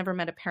 but I've never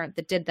met a parent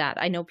that did that.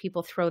 I know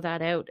people throw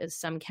that out as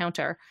some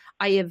counter.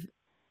 I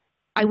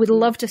would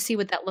love to see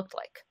what that looked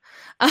like.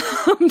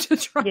 To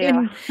try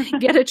and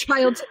get a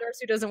child to nurse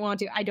who doesn't want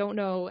to. I don't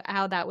know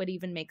how that would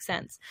even make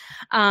sense.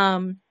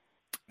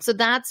 So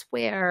that's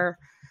where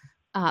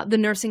the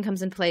nursing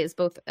comes into play, is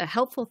both a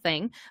helpful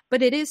thing,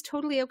 but it is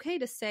totally okay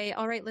to say,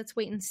 all right, let's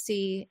wait and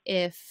see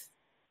if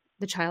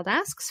the child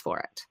asks for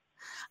it.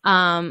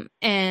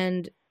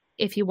 And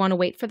if you want to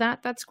wait for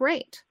that, that's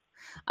great.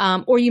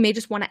 Or you may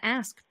just want to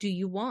ask, do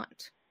you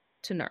want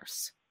to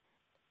nurse?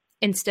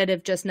 instead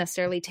of just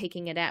necessarily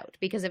taking it out.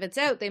 Because if it's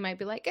out, they might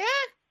be like,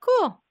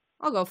 cool,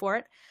 I'll go for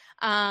it.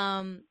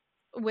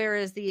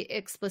 Whereas the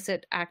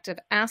explicit act of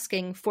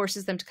asking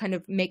forces them to kind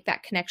of make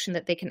that connection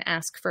that they can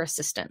ask for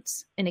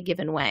assistance in a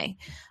given way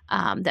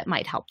that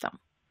might help them.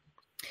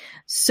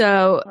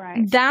 So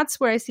that's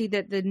where I see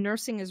that the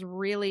nursing is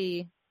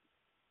really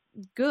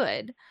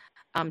good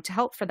to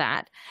help for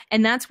that.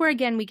 And that's where,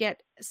 again, we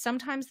get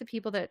sometimes the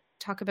people that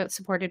talk about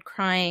supported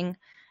crying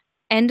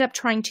end up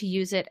trying to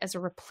use it as a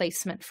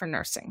replacement for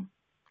nursing,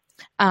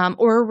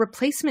 or a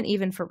replacement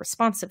even for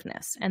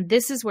responsiveness. And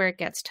this is where it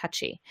gets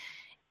touchy.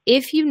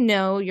 If you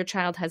know your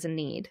child has a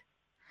need,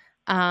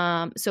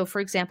 so for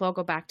example, I'll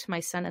go back to my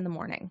son in the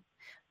morning.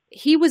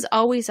 He was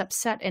always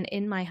upset and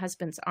in my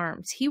husband's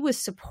arms. He was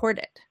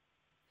supported,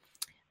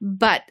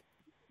 but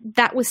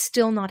that was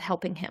still not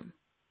helping him.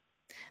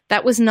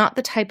 That was not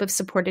the type of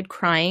supported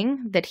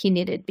crying that he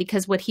needed,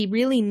 because what he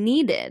really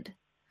needed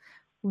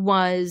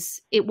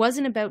was, it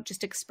wasn't about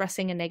just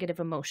expressing a negative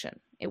emotion.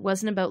 It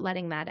wasn't about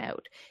letting that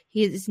out.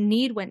 His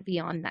need went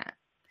beyond that.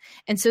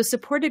 And so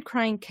supported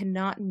crying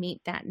cannot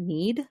meet that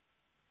need.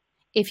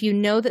 If you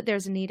know that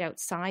there's a need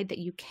outside that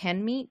you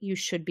can meet, you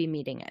should be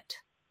meeting it.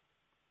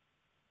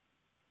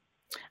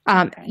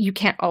 You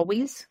can't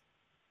always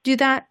do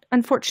that,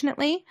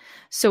 unfortunately.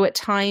 So at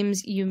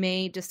times you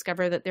may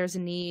discover that there's a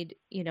need,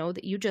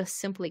 that you just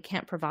simply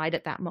can't provide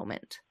at that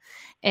moment.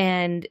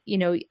 And,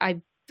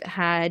 I've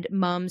had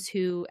moms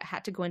who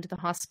had to go into the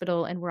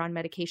hospital and were on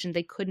medication.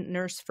 They couldn't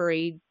nurse for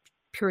a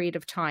period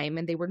of time,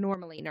 and they were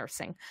normally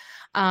nursing.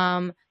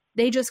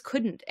 They just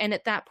couldn't. And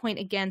at that point,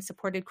 again,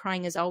 supported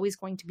crying is always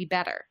going to be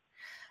better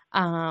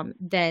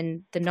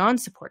than the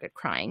non-supported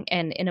crying.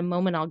 And in a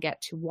moment, I'll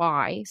get to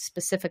why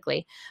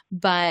specifically.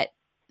 But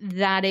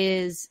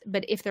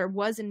if there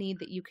was a need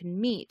that you can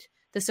meet,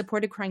 the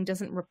supported crying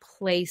doesn't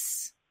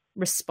replace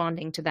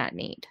responding to that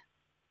need.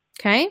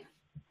 Okay?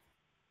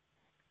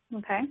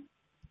 Okay.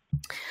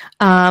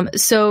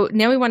 So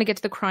now we want to get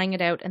to the crying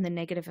it out and the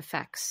negative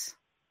effects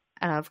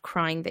of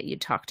crying that you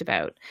talked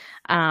about,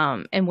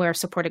 and where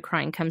supported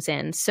crying comes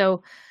in.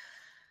 So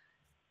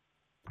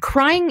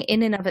crying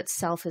in and of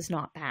itself is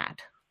not bad.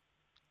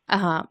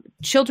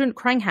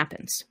 Crying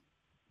happens.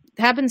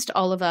 It happens to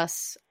all of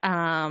us.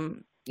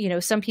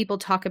 Some people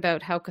talk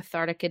about how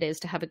cathartic it is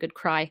to have a good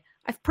cry.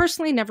 I've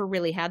personally never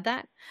really had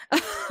that.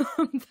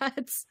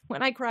 That's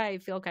when I cry, I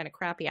feel kind of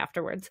crappy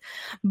afterwards.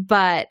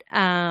 But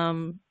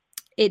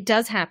it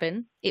does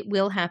happen. It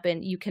will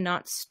happen. You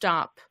cannot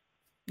stop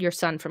your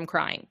son from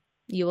crying.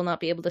 You will not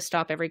be able to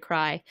stop every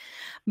cry.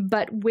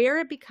 But where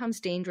it becomes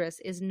dangerous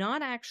is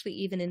not actually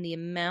even in the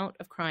amount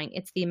of crying.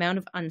 It's the amount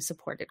of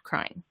unsupported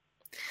crying.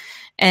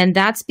 And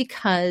that's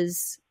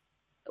because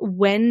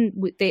when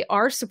they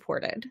are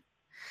supported,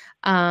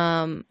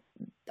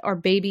 our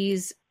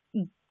babies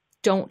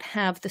don't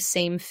have the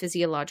same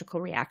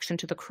physiological reaction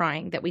to the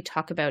crying that we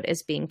talk about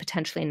as being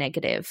potentially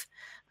negative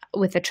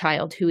with a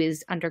child who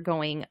is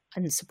undergoing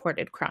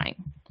unsupported crying.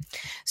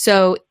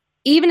 So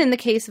even in the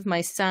case of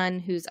my son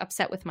who's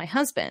upset with my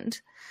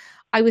husband,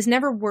 I was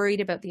never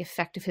worried about the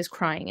effect of his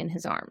crying in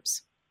his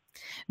arms,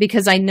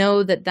 because I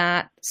know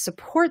that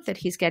support that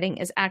he's getting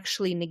is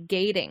actually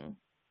negating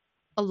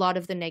a lot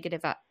of the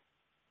negative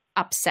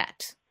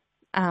upset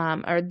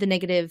or the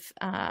negative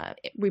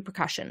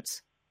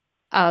repercussions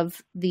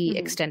of the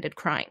extended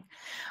crying.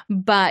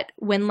 But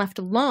when left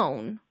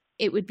alone,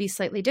 it would be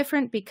slightly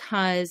different,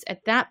 because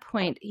at that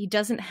point, he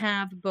doesn't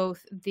have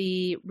both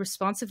the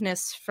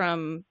responsiveness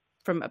from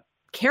a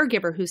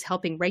caregiver who's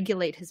helping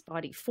regulate his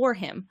body for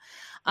him,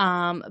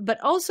 but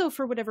also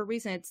for whatever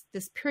reason, it's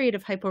this period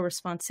of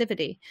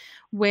hyporesponsivity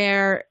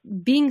where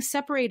being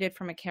separated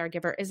from a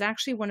caregiver is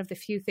actually one of the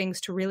few things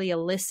to really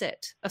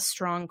elicit a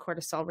strong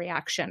cortisol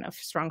reaction, a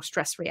strong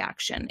stress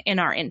reaction in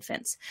our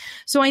infants.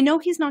 So I know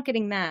he's not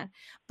getting that,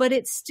 but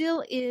it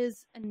still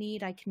is a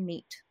need I can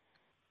meet.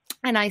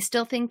 And I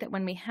still think that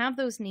when we have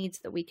those needs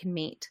that we can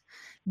meet,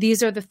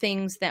 these are the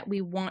things that we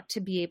want to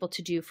be able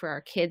to do for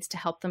our kids to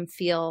help them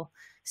feel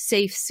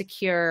safe,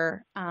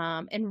 secure,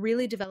 and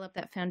really develop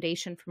that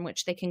foundation from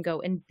which they can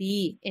go and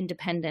be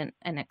independent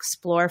and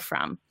explore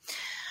from.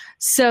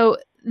 So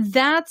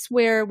that's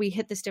where we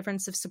hit this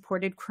difference of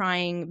supported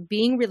crying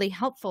being really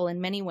helpful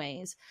in many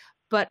ways,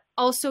 but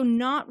also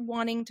not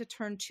wanting to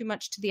turn too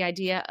much to the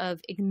idea of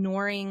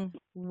ignoring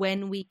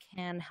when we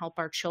can help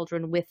our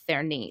children with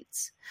their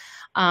needs.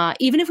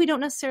 Even if we don't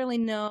necessarily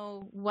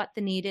know what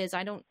the need is,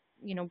 I don't,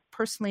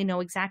 personally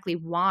know exactly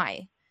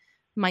why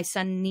my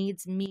son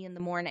needs me in the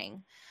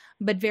morning,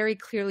 but very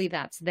clearly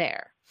that's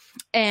there.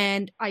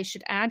 And I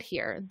should add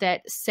here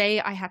that, say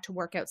I had to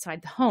work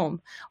outside the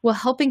home, well,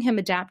 helping him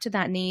adapt to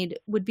that need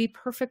would be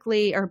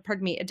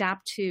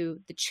adapt to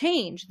the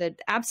change, the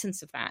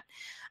absence of that,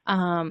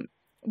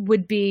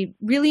 would be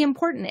really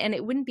important. And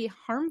it wouldn't be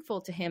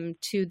harmful to him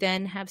to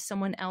then have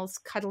someone else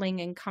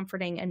cuddling and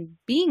comforting and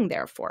being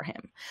there for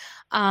him.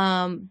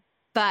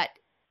 But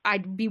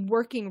I'd be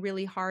working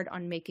really hard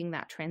on making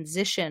that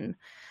transition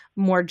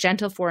more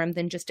gentle for him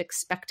than just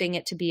expecting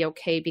it to be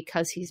okay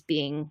because he's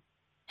being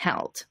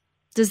held.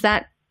 Does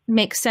that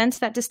make sense,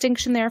 that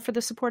distinction there for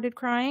the supported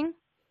crying?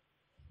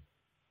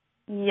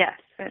 Yes,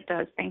 it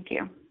does. Thank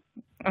you.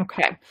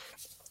 Okay.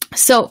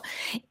 So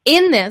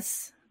in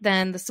this,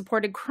 then the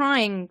supported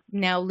crying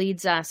now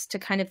leads us to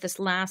kind of this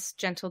last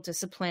gentle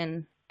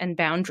discipline and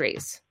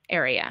boundaries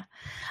area.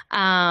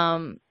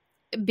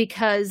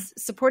 Because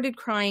supported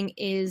crying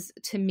is,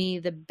 to me,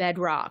 the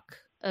bedrock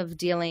of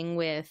dealing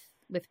with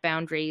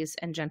boundaries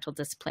and gentle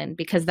discipline,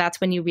 because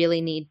that's when you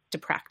really need to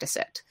practice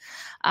it.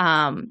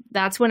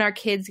 That's when our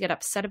kids get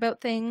upset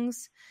about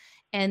things,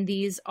 and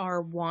these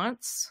are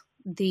wants,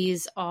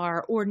 these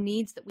are or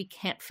needs that we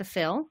can't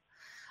fulfill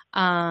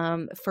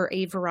for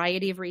a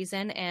variety of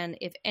reasons. And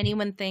if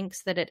anyone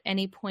thinks that at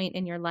any point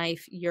in your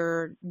life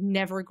you're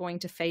never going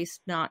to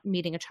face not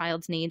meeting a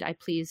child's need, I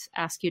please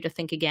ask you to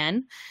think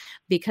again,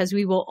 because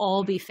we will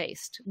all be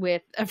faced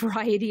with a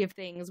variety of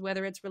things,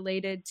 whether it's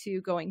related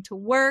to going to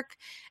work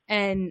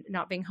and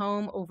not being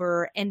home,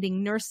 over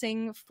ending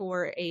nursing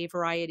for a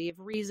variety of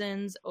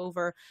reasons,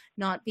 over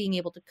not being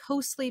able to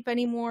co-sleep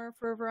anymore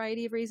for a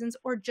variety of reasons,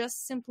 or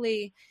just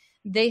simply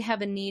they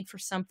have a need for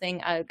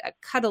something, a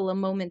cuddle, a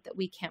moment that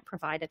we can't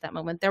provide at that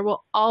moment. There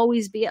will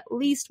always be at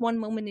least one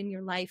moment in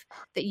your life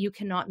that you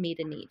cannot meet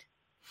a need.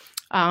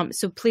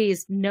 So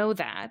please know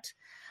that,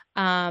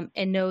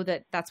 and know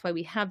that that's why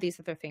we have these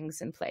other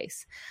things in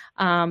place.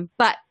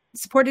 But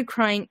supported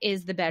crying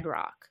is the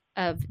bedrock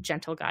of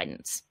gentle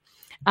guidance.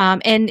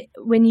 And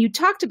when you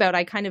talked about,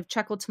 I kind of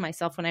chuckled to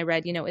myself when I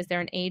read, is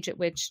there an age at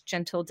which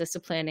gentle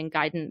discipline and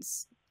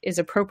guidance is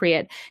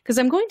appropriate? Because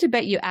I'm going to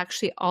bet you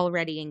actually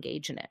already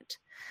engage in it.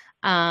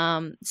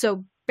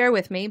 So bear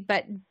with me,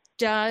 but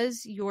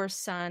does your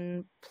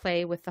son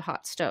play with the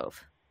hot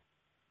stove?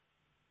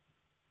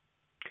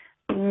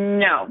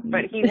 No,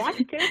 but he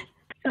wants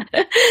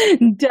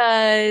to.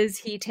 Does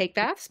he take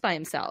baths by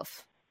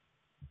himself?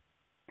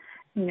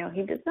 No,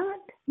 he does not.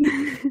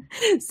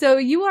 So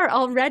you are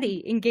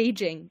already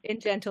engaging in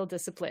gentle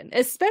discipline,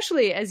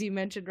 especially as you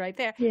mentioned right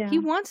there. Yeah. He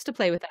wants to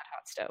play with that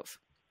hot stove.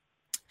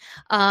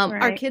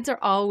 Right. Our kids are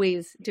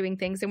always doing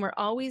things, and we're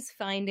always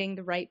finding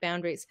the right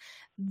boundaries.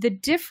 The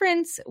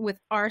difference with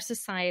our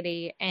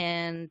society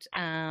and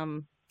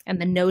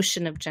the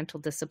notion of gentle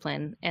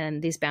discipline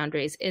and these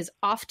boundaries is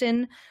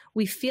often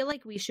we feel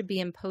like we should be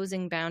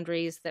imposing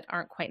boundaries that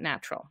aren't quite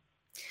natural.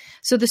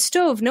 So the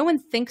stove, no one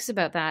thinks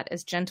about that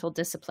as gentle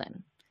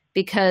discipline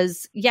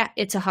because,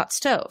 it's a hot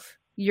stove.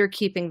 You're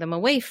keeping them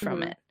away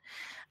from it.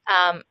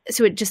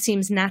 So it just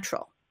seems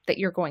natural that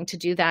you're going to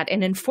do that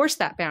and enforce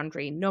that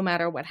boundary no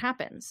matter what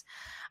happens.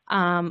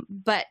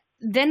 But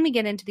then we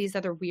get into these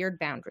other weird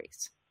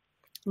boundaries.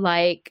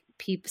 Like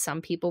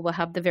some people will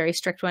have the very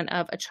strict one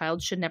of a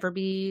child should never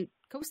be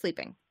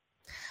co-sleeping.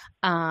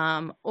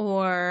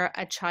 Or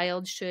a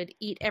child should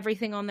eat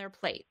everything on their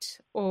plate,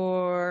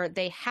 or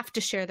they have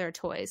to share their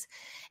toys.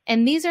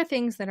 And these are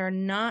things that are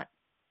not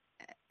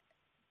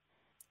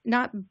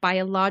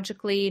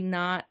biologically,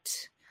 not,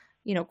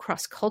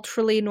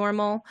 cross-culturally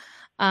normal.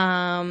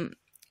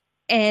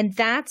 And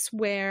that's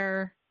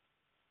where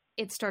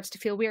it starts to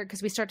feel weird,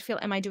 because we start to feel,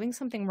 am I doing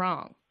something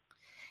wrong?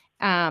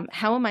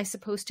 How am I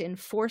supposed to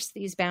enforce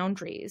these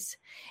boundaries?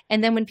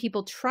 And then when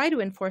people try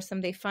to enforce them,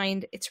 they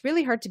find it's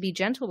really hard to be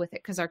gentle with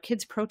it because our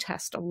kids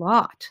protest a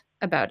lot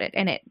about it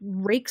and it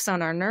rakes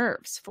on our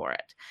nerves for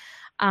it.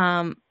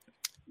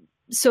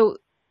 So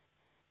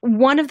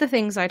one of the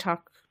things I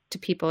talk to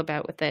people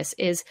about with this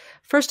is,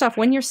 first off,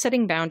 when you're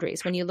setting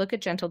boundaries, when you look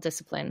at gentle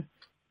discipline,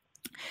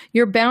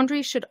 your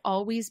boundary should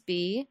always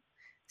be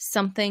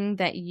something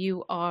that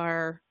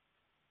you're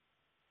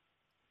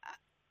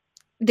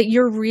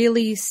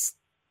really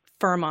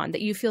firm on,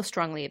 that you feel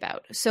strongly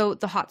about. So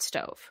the hot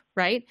stove,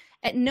 right?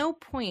 At no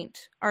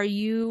point are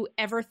you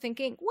ever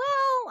thinking,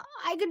 well,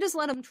 I could just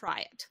let them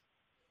try it.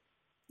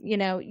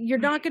 You're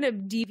not going to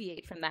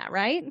deviate from that,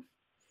 right?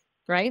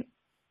 Right.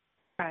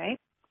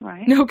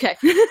 Okay.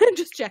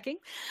 Just checking.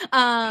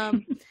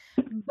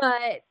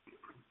 But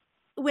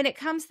when it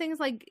comes things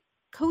like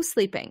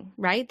co-sleeping,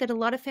 right? That a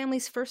lot of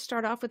families first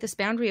start off with this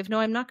boundary of, no,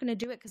 I'm not going to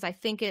do it because I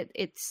think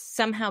it's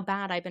somehow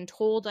bad. I've been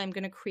told I'm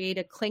going to create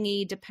a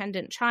clingy,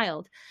 dependent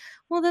child.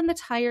 Well, then the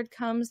tired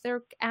comes,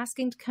 they're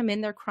asking to come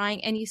in, they're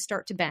crying, and you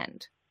start to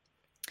bend.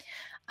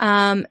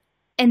 And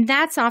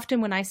that's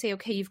often when I say,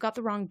 okay, you've got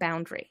the wrong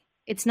boundary.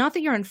 It's not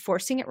that you're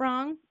enforcing it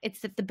wrong. It's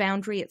that the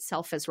boundary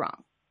itself is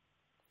wrong.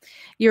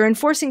 You're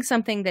enforcing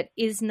something that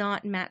is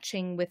not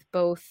matching with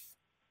both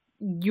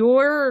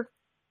your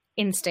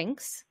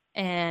instincts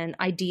and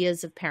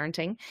ideas of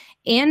parenting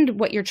and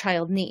what your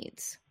child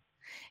needs.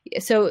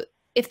 So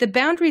if the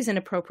boundary is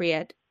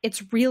inappropriate,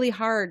 it's really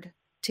hard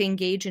to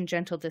engage in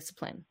gentle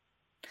discipline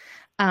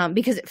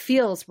because it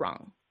feels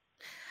wrong.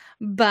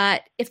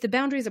 But if the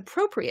boundary is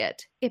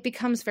appropriate, it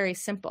becomes very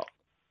simple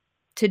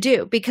to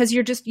do because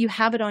you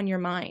have it on your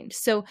mind.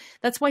 So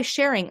that's why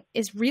sharing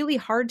is really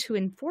hard to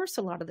enforce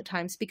a lot of the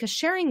times, because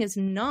sharing is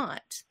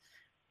not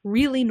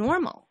really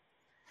normal.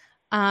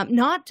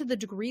 Not to the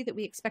degree that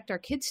we expect our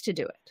kids to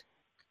do it.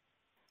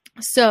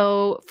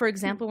 So, for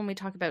example, when we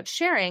talk about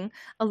sharing,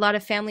 a lot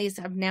of families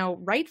have now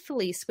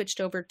rightfully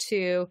switched over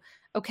to,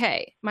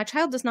 okay, my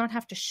child does not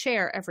have to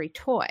share every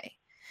toy.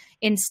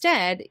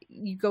 Instead,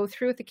 you go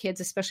through with the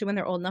kids, especially when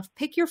they're old enough,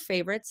 pick your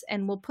favorites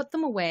and we'll put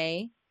them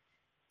away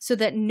so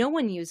that no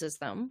one uses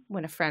them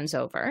when a friend's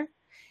over.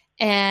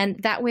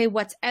 And that way,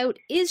 what's out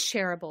is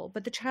shareable,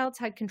 but the child's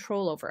had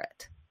control over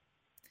it.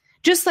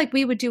 Just like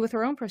we would do with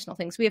our own personal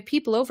things. We have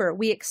people over,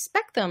 we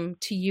expect them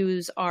to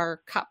use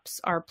our cups,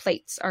 our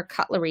plates, our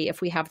cutlery if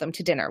we have them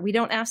to dinner. We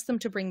don't ask them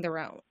to bring their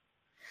own.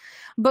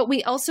 But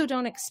we also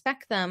don't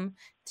expect them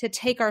to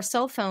take our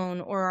cell phone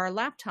or our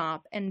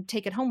laptop and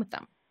take it home with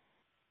them.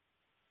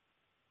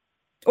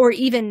 Or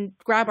even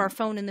grab our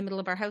phone in the middle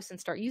of our house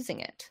and start using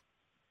it.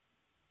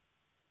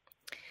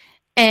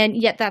 And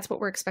yet that's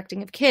what we're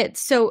expecting of kids.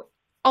 So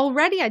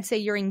already I'd say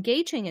you're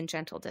engaging in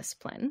gentle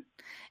discipline.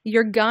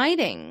 You're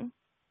guiding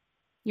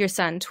your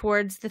son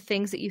towards the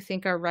things that you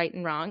think are right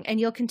and wrong, and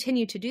you'll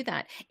continue to do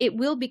that. It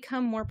will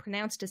become more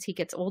pronounced as he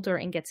gets older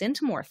and gets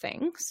into more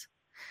things.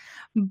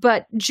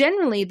 But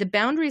generally, the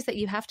boundaries that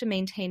you have to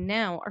maintain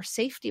now are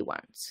safety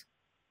ones.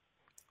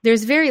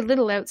 There's very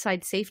little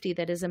outside safety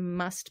that is a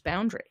must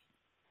boundary.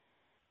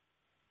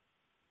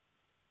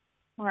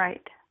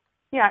 Right.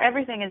 Yeah,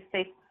 everything is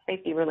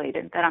safety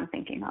related that I'm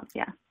thinking of.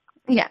 Yeah.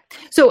 Yeah.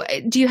 So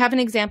do you have an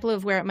example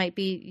of where it might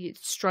be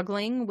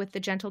struggling with the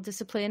gentle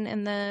discipline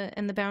and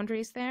the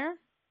boundaries there?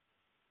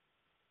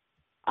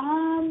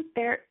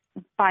 They're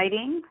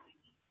biting,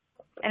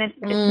 and it's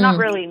not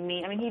really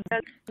me. I mean,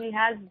 he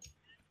has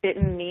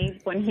bitten me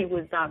when he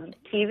was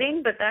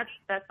teething, but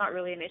that's not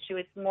really an issue.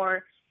 It's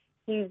more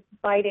he's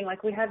biting.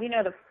 Like we have,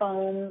 the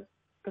foam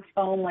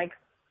like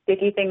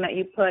sticky thing that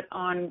you put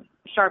on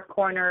sharp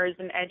corners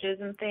and edges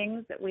and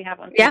things that we have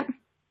on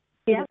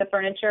the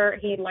furniture.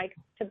 He likes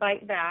to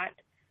bite that.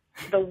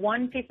 The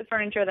one piece of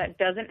furniture that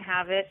doesn't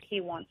have it,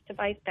 he wants to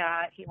bite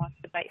that. He wants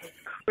to bite his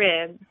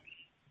crib.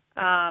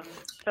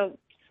 So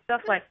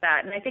stuff like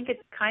that. And I think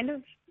it's kind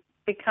of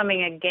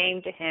becoming a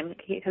game to him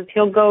because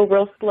he'll go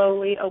real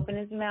slowly, open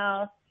his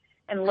mouth,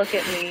 and look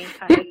at me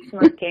kind of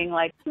smirking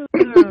like, and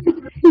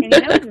he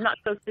knows he's not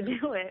supposed to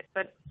do it.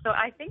 But so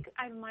I think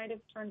I might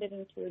have turned it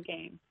into a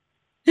game.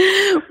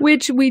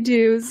 Which we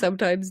do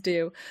sometimes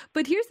do.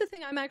 But here's the thing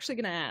I'm actually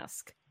going to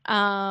ask.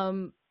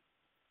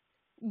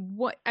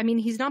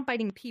 He's not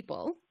biting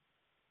people,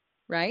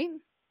 right?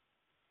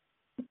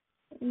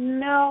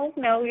 No,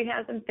 he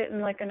hasn't bitten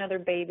like another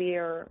baby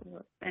or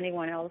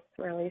anyone else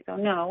really. So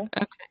no.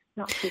 Okay.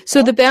 Not people.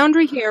 So the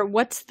boundary here,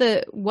 what's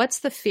the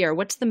fear?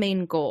 What's the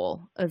main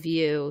goal of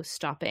you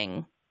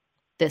stopping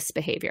this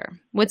behavior?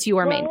 What's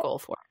your main goal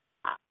for?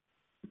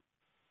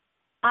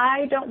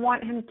 I don't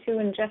want him to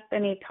ingest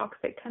any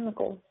toxic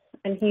chemicals,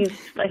 and he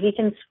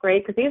can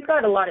scrape because he's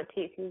got a lot of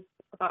teeth. He's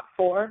about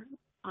 4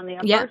 on the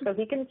upper, so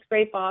he can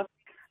scrape off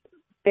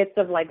bits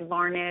of like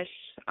varnish.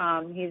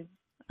 He's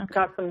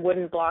got some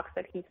wooden blocks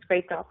that he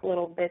scraped off a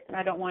little bit, and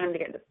I don't want him to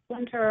get a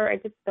splinter. I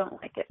just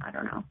don't like it. I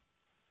don't know.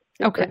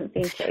 It doesn't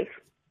seem safe.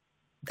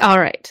 All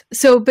right.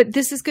 So, but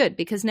this is good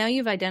because now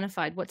you've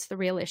identified what's the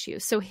real issue.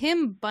 So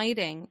him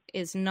biting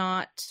is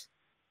not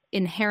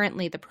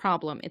inherently the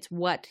problem. It's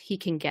what he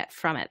can get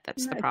from it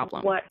that's the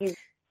problem.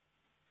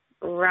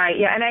 Right.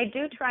 Yeah. And I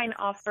do try and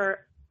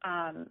offer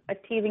a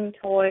teething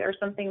toy or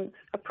something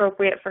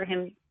appropriate for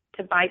him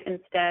to bite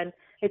instead.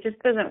 It just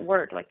doesn't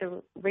work. Like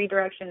the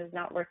redirection is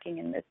not working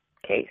in this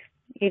case.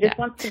 He just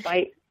wants to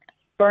bite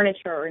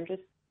furniture and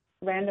just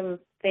random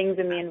things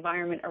in the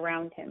environment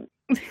around him.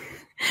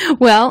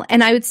 Well,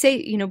 and I would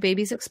say,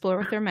 babies explore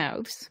with their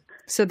mouths.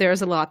 So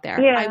there's a lot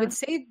there. Yeah. I would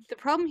say the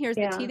problem here is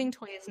the teething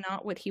toy is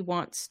not what he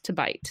wants to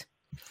bite.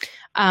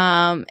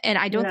 And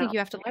I don't think you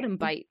have to let him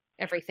bite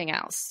everything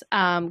else.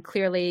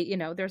 Clearly,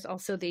 there's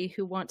also the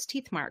who wants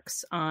teeth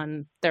marks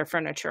on their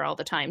furniture all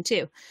the time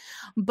too.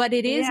 But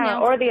it is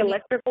or the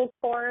electrical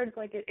cords,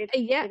 like it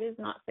is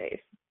not safe.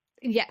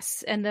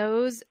 Yes, and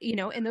those,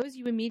 you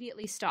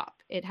immediately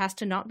stop. It has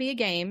to not be a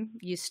game.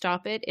 You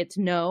stop it. It's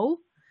no,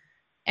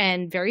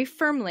 and very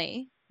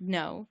firmly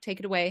no. Take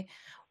it away.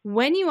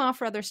 When you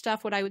offer other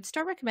stuff, what I would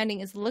start recommending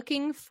is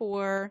looking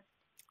for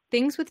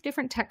things with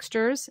different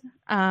textures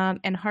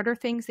and harder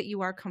things that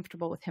you are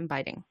comfortable with him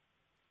biting.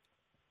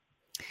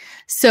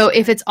 So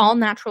if it's all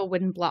natural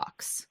wooden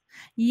blocks,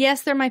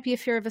 yes, there might be a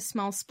fear of a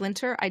small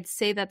splinter. I'd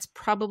say that's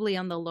probably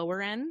on the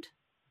lower end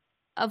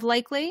of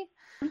likely.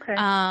 Okay.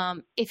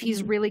 If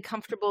he's really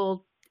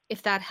comfortable,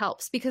 if that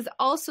helps, because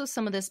also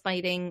some of this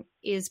biting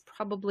is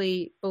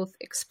probably both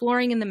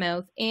exploring in the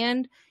mouth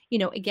and,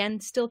 again,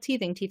 still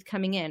teeth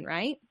coming in,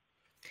 right?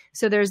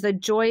 So there's the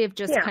joy of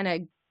just kind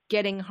of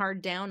getting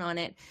hard down on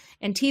it.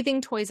 And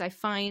teething toys, I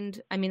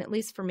find, at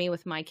least for me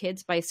with my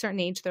kids, by a certain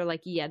age, they're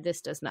like,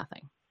 this does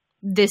nothing.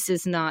 This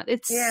is not,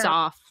 it's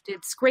soft.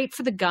 It's great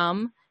for the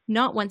gum,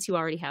 not once you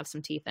already have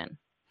some teeth in.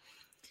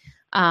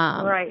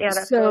 Right. Yeah,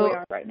 that's where we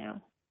are right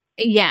now.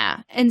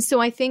 Yeah. And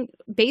so I think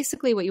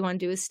basically what you want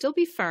to do is still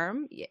be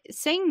firm,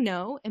 saying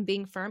no and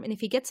being firm. And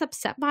if he gets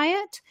upset by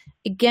it,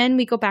 again,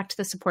 we go back to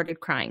the supported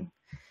crying.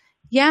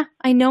 Yeah,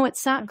 I know it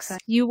sucks. Okay.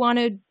 You want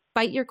to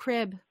bite your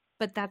crib,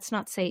 but that's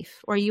not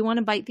safe. Or you want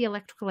to bite the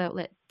electrical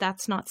outlet,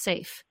 that's not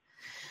safe.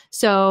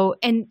 So,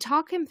 and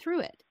talk him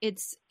through it.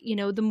 It's,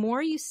 the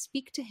more you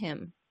speak to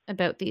him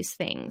about these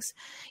things,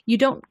 you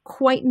don't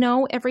quite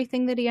know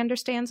everything that he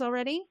understands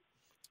already,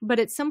 but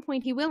at some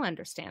point he will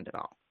understand it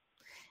all.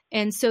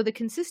 And so the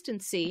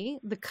consistency,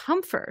 the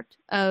comfort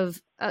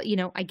of,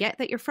 I get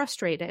that you're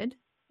frustrated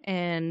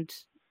and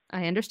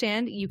I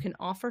understand you can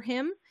offer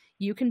him,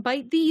 you can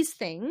bite these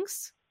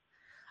things.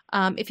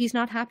 If he's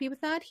not happy with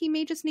that, he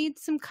may just need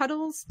some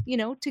cuddles,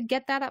 to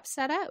get that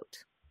upset out.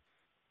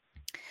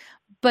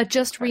 But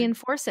just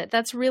reinforce it.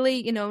 That's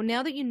really,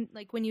 now that you,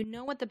 like, when you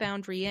know what the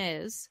boundary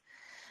is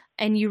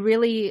and you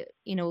really,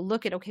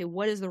 look at, okay,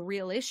 what is the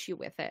real issue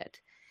with it?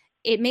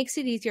 It makes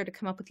it easier to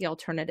come up with the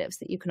alternatives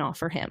that you can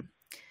offer him.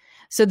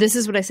 So this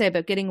is what I say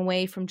about getting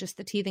away from just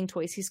the teething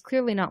toys. He's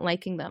clearly not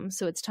liking them.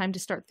 So it's time to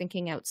start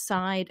thinking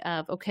outside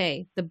of,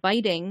 okay, the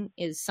biting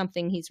is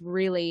something he's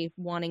really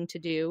wanting to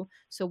do.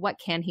 So what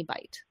can he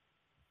bite?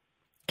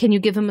 Can you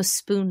give him a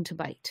spoon to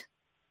bite?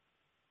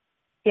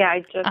 Yeah,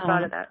 I just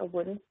thought of that, a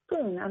wooden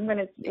spoon. I'm going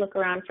to look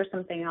around for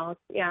something else.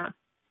 Yeah.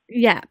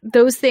 Yeah,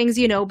 those things,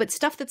 but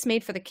stuff that's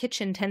made for the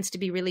kitchen tends to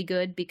be really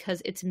good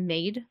because it's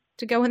made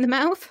to go in the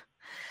mouth,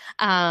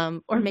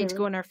 or made to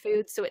go in our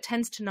food. So it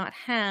tends to not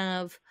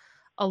have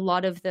a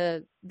lot of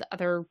the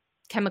other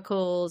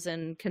chemicals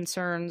and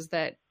concerns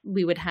that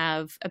we would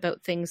have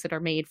about things that are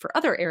made for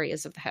other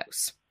areas of the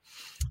house.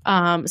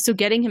 So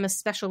getting him a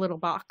special little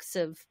box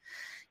of,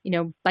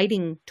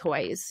 biting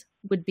toys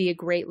would be a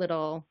great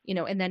little,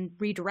 and then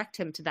redirect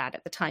him to that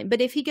at the time.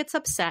 But if he gets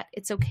upset,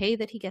 it's okay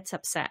that he gets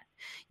upset.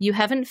 You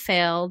haven't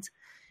failed.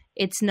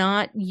 It's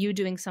not you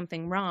doing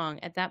something wrong.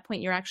 At that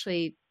point, you're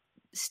actually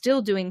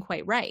still doing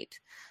quite right.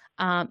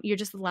 You're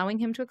just allowing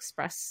him to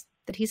express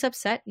that he's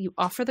upset. You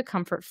offer the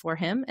comfort for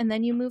him, and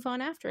then you move on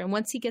after. And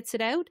once he gets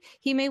it out,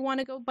 he may want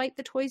to go bite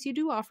the toys you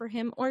do offer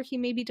him, or he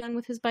may be done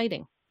with his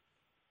biting.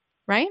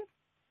 Right?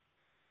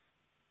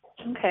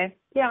 Okay.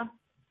 Yeah.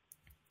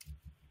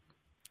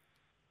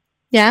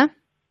 Yeah?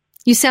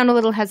 You sound a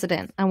little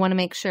hesitant. I want to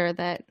make sure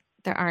that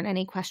there aren't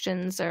any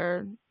questions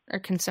or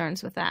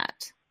concerns with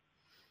that.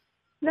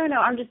 No,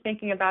 I'm just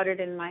thinking about it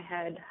in my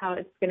head, how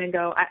it's going to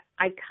go.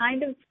 I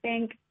kind of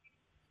think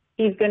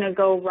he's going to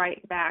go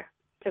right back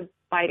to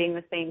biting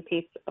the same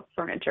piece of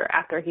furniture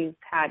after he's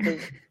had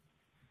his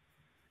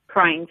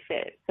crying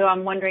fit. So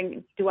I'm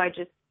wondering, do I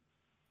just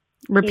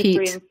repeat, keep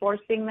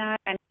reinforcing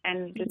that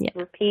and just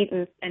repeat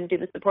and do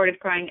the supported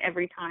crying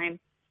every time,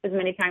 as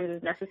many times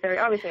as necessary?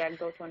 Obviously, I'd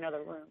go to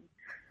another room.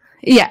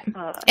 Yeah.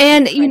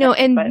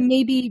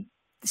 Maybe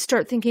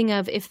start thinking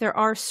of if there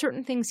are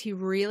certain things he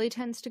really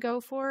tends to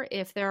go for,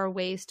 if there are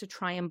ways to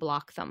try and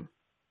block them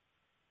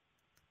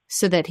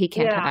so that he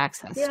can't have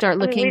access. Yeah. Start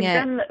looking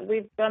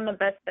we've done the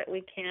best that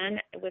we can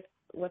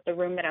with the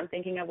room that I'm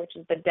thinking of, which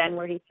is the den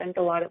where he spent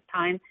a lot of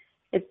time.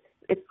 It's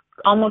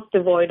almost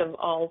devoid of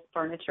all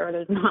furniture.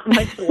 There's not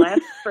much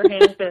left for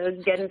him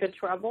to get into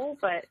trouble,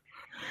 but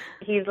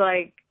he's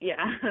like,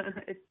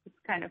 it's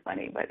kind of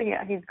funny, but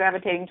yeah, he's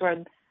gravitating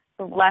toward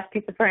the last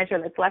piece of furniture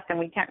that's left and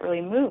we can't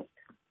really move.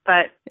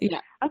 But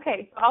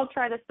okay, so I'll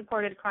try the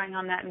supported crying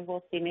on that and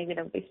we'll see. Maybe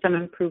there'll be some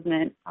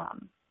improvement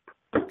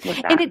with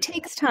that. And it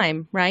takes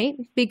time, right?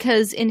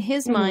 Because in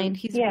his mind,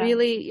 he's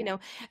really,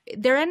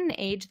 they're at an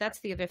age, that's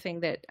the other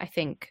thing that I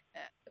think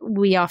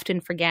we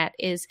often forget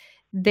is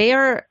they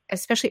are,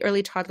 especially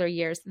early toddler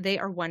years, they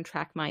are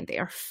one-track mind. They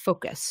are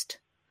focused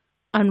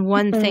on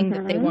one thing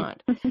that they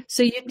want.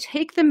 So you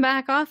take them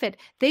back off it,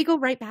 they go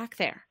right back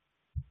there.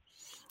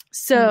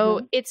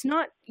 So it's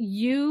not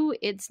you,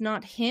 it's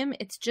not him,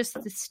 it's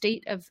just the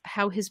state of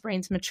how his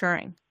brain's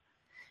maturing.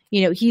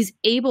 He's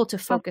able to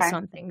focus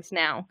on things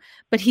now,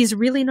 but he's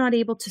really not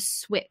able to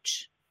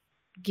switch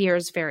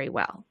gears very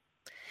well.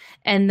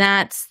 And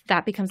that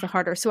becomes the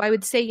harder. So I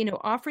would say,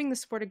 offering the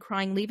supported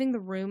crying, leaving the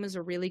room is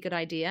a really good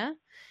idea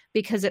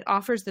because it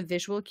offers the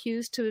visual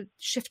cues to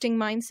shifting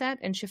mindset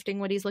and shifting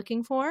what he's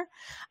looking for.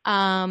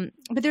 But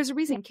there's a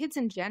reason kids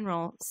in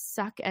general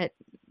suck at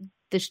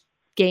the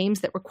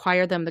games that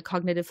require them, the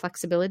cognitive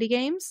flexibility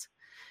games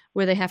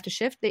where they have to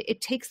shift.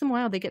 It takes them a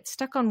while. They get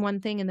stuck on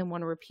one thing and then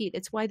want to repeat.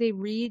 It's why they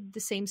read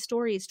the same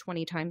stories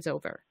 20 times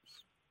over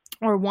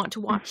or want to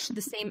watch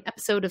the same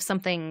episode of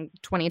something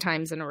 20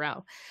 times in a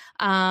row.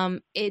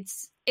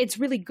 It's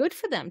really good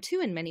for them too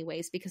in many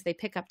ways because they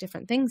pick up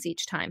different things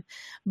each time,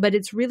 but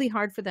it's really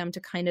hard for them to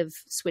kind of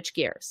switch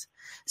gears.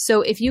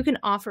 So if you can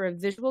offer a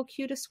visual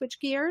cue to switch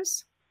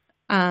gears,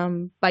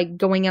 by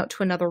going out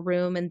to another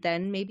room and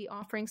then maybe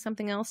offering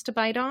something else to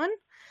bite on,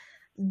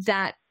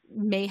 that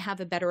may have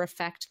a better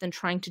effect than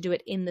trying to do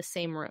it in the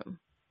same room.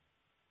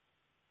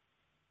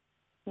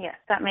 Yes,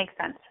 that makes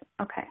sense.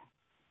 Okay.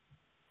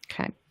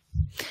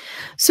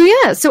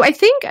 So I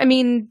think,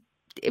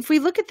 if we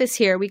look at this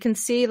here, we can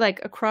see like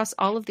across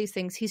all of these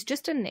things, he's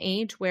just at an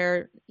age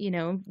where,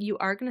 you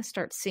are going to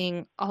start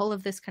seeing all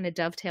of this kind of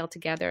dovetail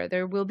together.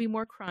 There will be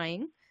more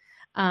crying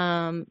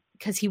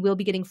because he will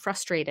be getting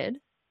frustrated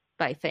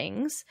by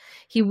things.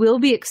 He will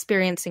be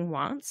experiencing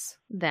wants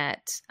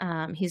that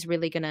he's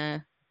really going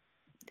to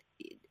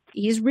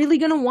he's really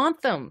going to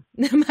want them,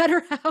 no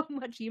matter how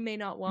much you may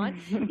not want.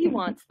 He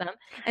wants them.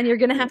 And you're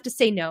going to have to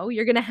say no.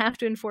 You're going to have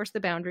to enforce the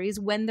boundaries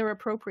when they're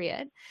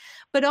appropriate.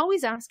 But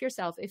always ask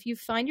yourself, if you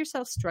find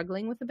yourself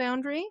struggling with the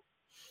boundary,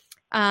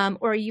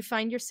 or you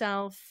find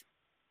yourself,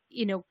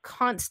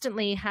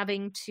 constantly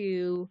having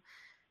to,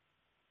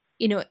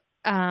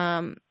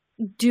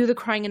 do the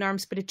crying in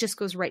arms, but it just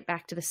goes right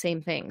back to the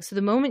same thing. So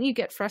the moment you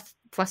get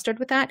flustered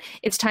with that,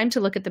 it's time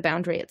to look at the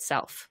boundary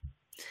itself,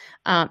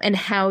 and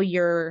how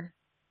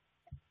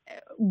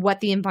what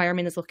the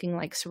environment is looking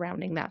like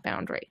surrounding that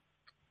boundary.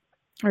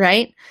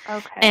 Right.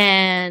 Okay.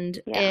 And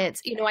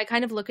it's, I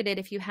kind of look at it,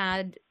 if you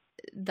had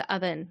the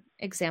oven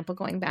example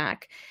going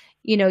back,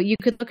 you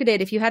could look at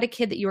it, if you had a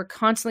kid that you were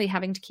constantly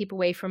having to keep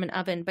away from an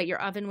oven, but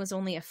your oven was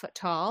only a foot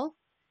tall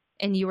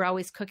and you were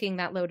always cooking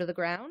that low to the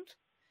ground,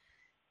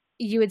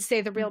 you would say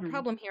the real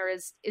problem here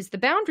is the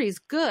boundary is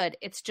good.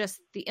 It's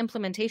just the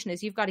implementation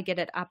is you've got to get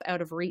it up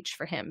out of reach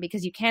for him,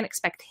 because you can't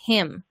expect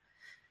him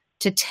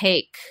to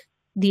take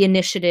the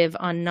initiative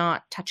on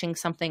not touching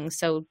something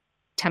so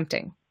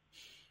tempting.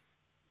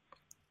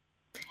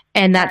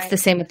 And that's the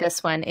same with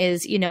this one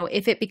is,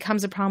 if it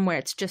becomes a problem where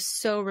it's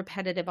just so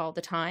repetitive all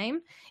the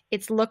time,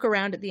 it's look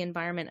around at the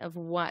environment of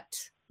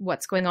what's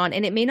going on.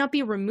 And it may not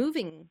be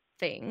removing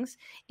things.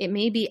 It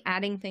may be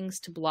adding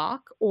things to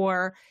block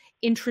or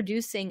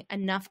introducing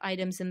enough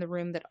items in the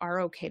room that are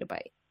okay to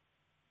bite.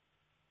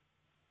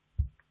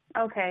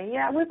 Okay.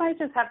 Yeah. We might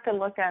just have to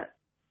look at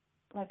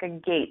like a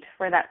gate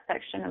for that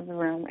section of the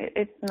room.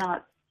 It's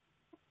not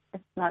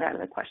out of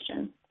the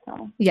question.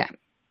 So yeah.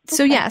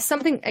 So yeah,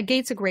 a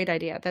gate's a great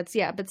idea.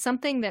 But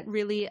something that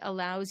really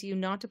allows you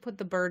not to put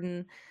the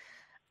burden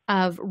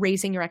of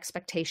raising your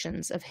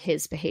expectations of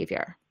his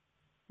behavior,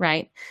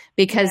 right?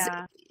 Because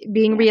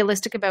being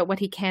realistic about what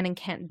he can and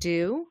can't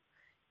do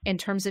in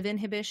terms of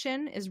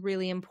inhibition is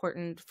really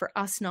important for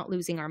us not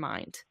losing our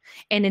mind,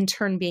 and in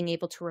turn being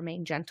able to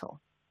remain gentle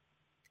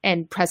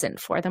and present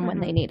for them when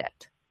they need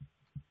it.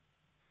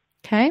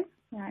 Okay?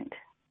 Right.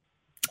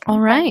 All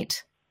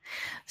right.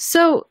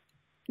 So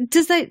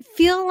does that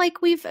feel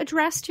like we've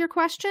addressed your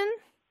question?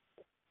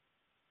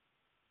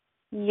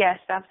 Yes,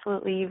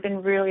 absolutely. You've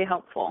been really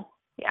helpful.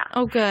 Yeah.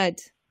 Oh, good.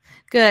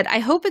 Good. I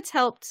hope it's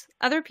helped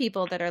other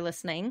people that are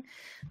listening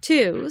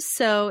too.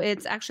 So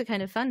it's actually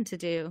kind of fun to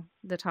do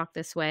the talk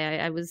this way.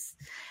 I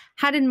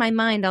had in my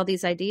mind all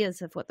these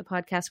ideas of what the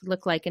podcast would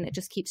look like, and it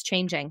just keeps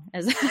changing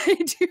as I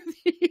do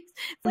these.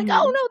 It's like,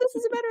 oh no, this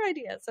is a better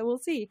idea. So we'll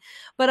see.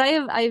 But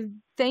I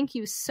thank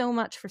you so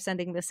much for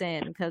sending this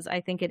in, because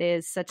I think it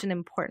is such an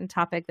important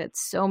topic that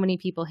so many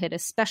people hit,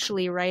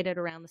 especially right at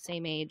around the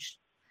same age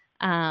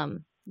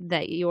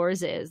that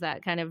yours is.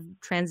 That kind of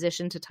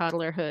transition to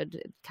toddlerhood,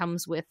 it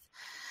comes with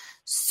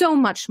so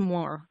much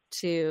more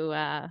to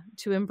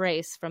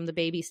embrace from the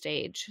baby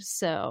stage.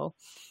 So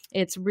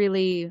it's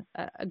really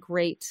a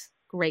great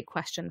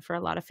question for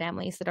a lot of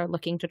families that are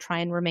looking to try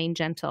and remain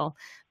gentle,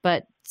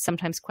 but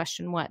sometimes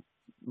question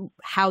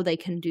how they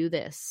can do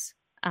this,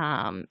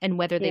 and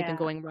whether they've been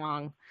going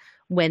wrong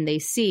when they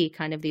see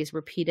kind of these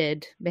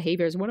repeated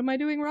behaviors. What am I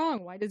doing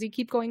wrong? Why does he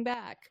keep going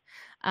back?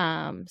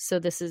 So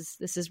this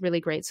is really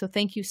great. So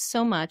thank you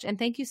so much. And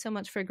thank you so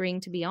much for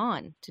agreeing to be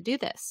on to do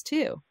this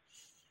too.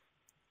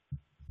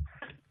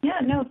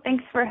 Yeah, no,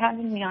 thanks for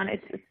having me on.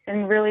 It's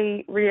been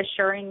really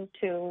reassuring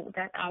too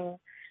that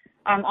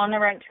I'm on the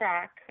right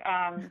track,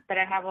 but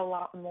I have a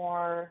lot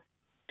more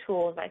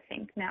tools, I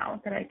think, now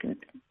that I can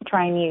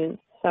try and use.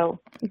 So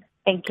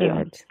thank you.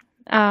 Good.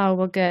 Oh,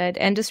 well, good.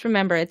 And just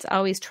remember, it's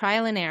always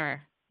trial and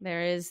error.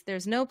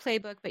 There's no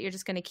playbook, but you're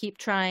just going to keep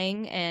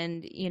trying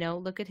and,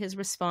 look at his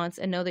response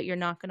and know that you're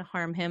not going to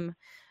harm him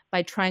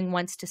by trying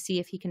once to see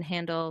if he can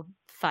handle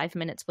 5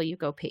 minutes while you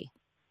go pee.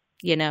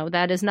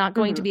 That is not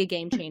going to be a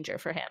game changer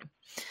for him.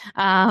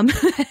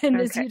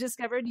 And as you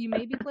discovered, you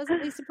may be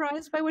pleasantly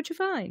surprised by what you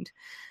find.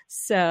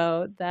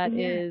 So that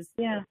is.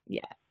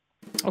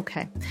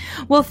 Okay.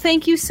 Well,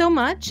 thank you so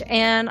much.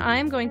 And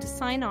I'm going to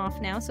sign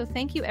off now. So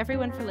thank you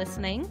everyone for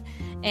listening.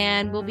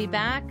 And we'll be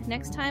back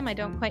next time. I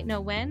don't quite know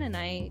when, and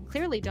I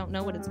clearly don't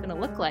know what it's going to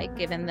look like,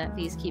 given that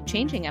these keep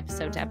changing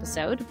episode to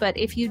episode. But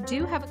if you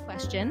do have a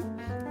question,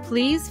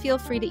 please feel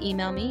free to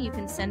email me. You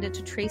can send it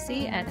to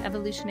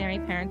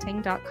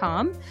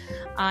Tracy@evolutionaryparenting.com.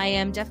 I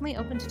am definitely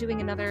open to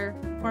doing another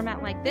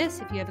format like this.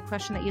 If you have a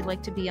question that you'd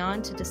like to be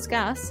on to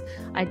discuss,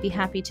 I'd be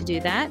happy to do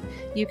that.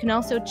 You can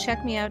also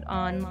check me out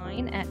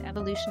online at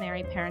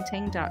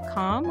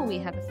evolutionaryparenting.com. We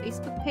have a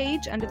Facebook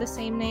page under the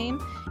same name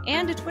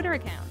and a Twitter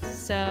account.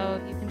 So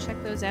you can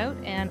check those out,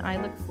 and I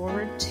look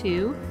forward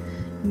to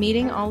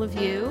meeting all of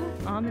you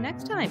on the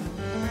next time.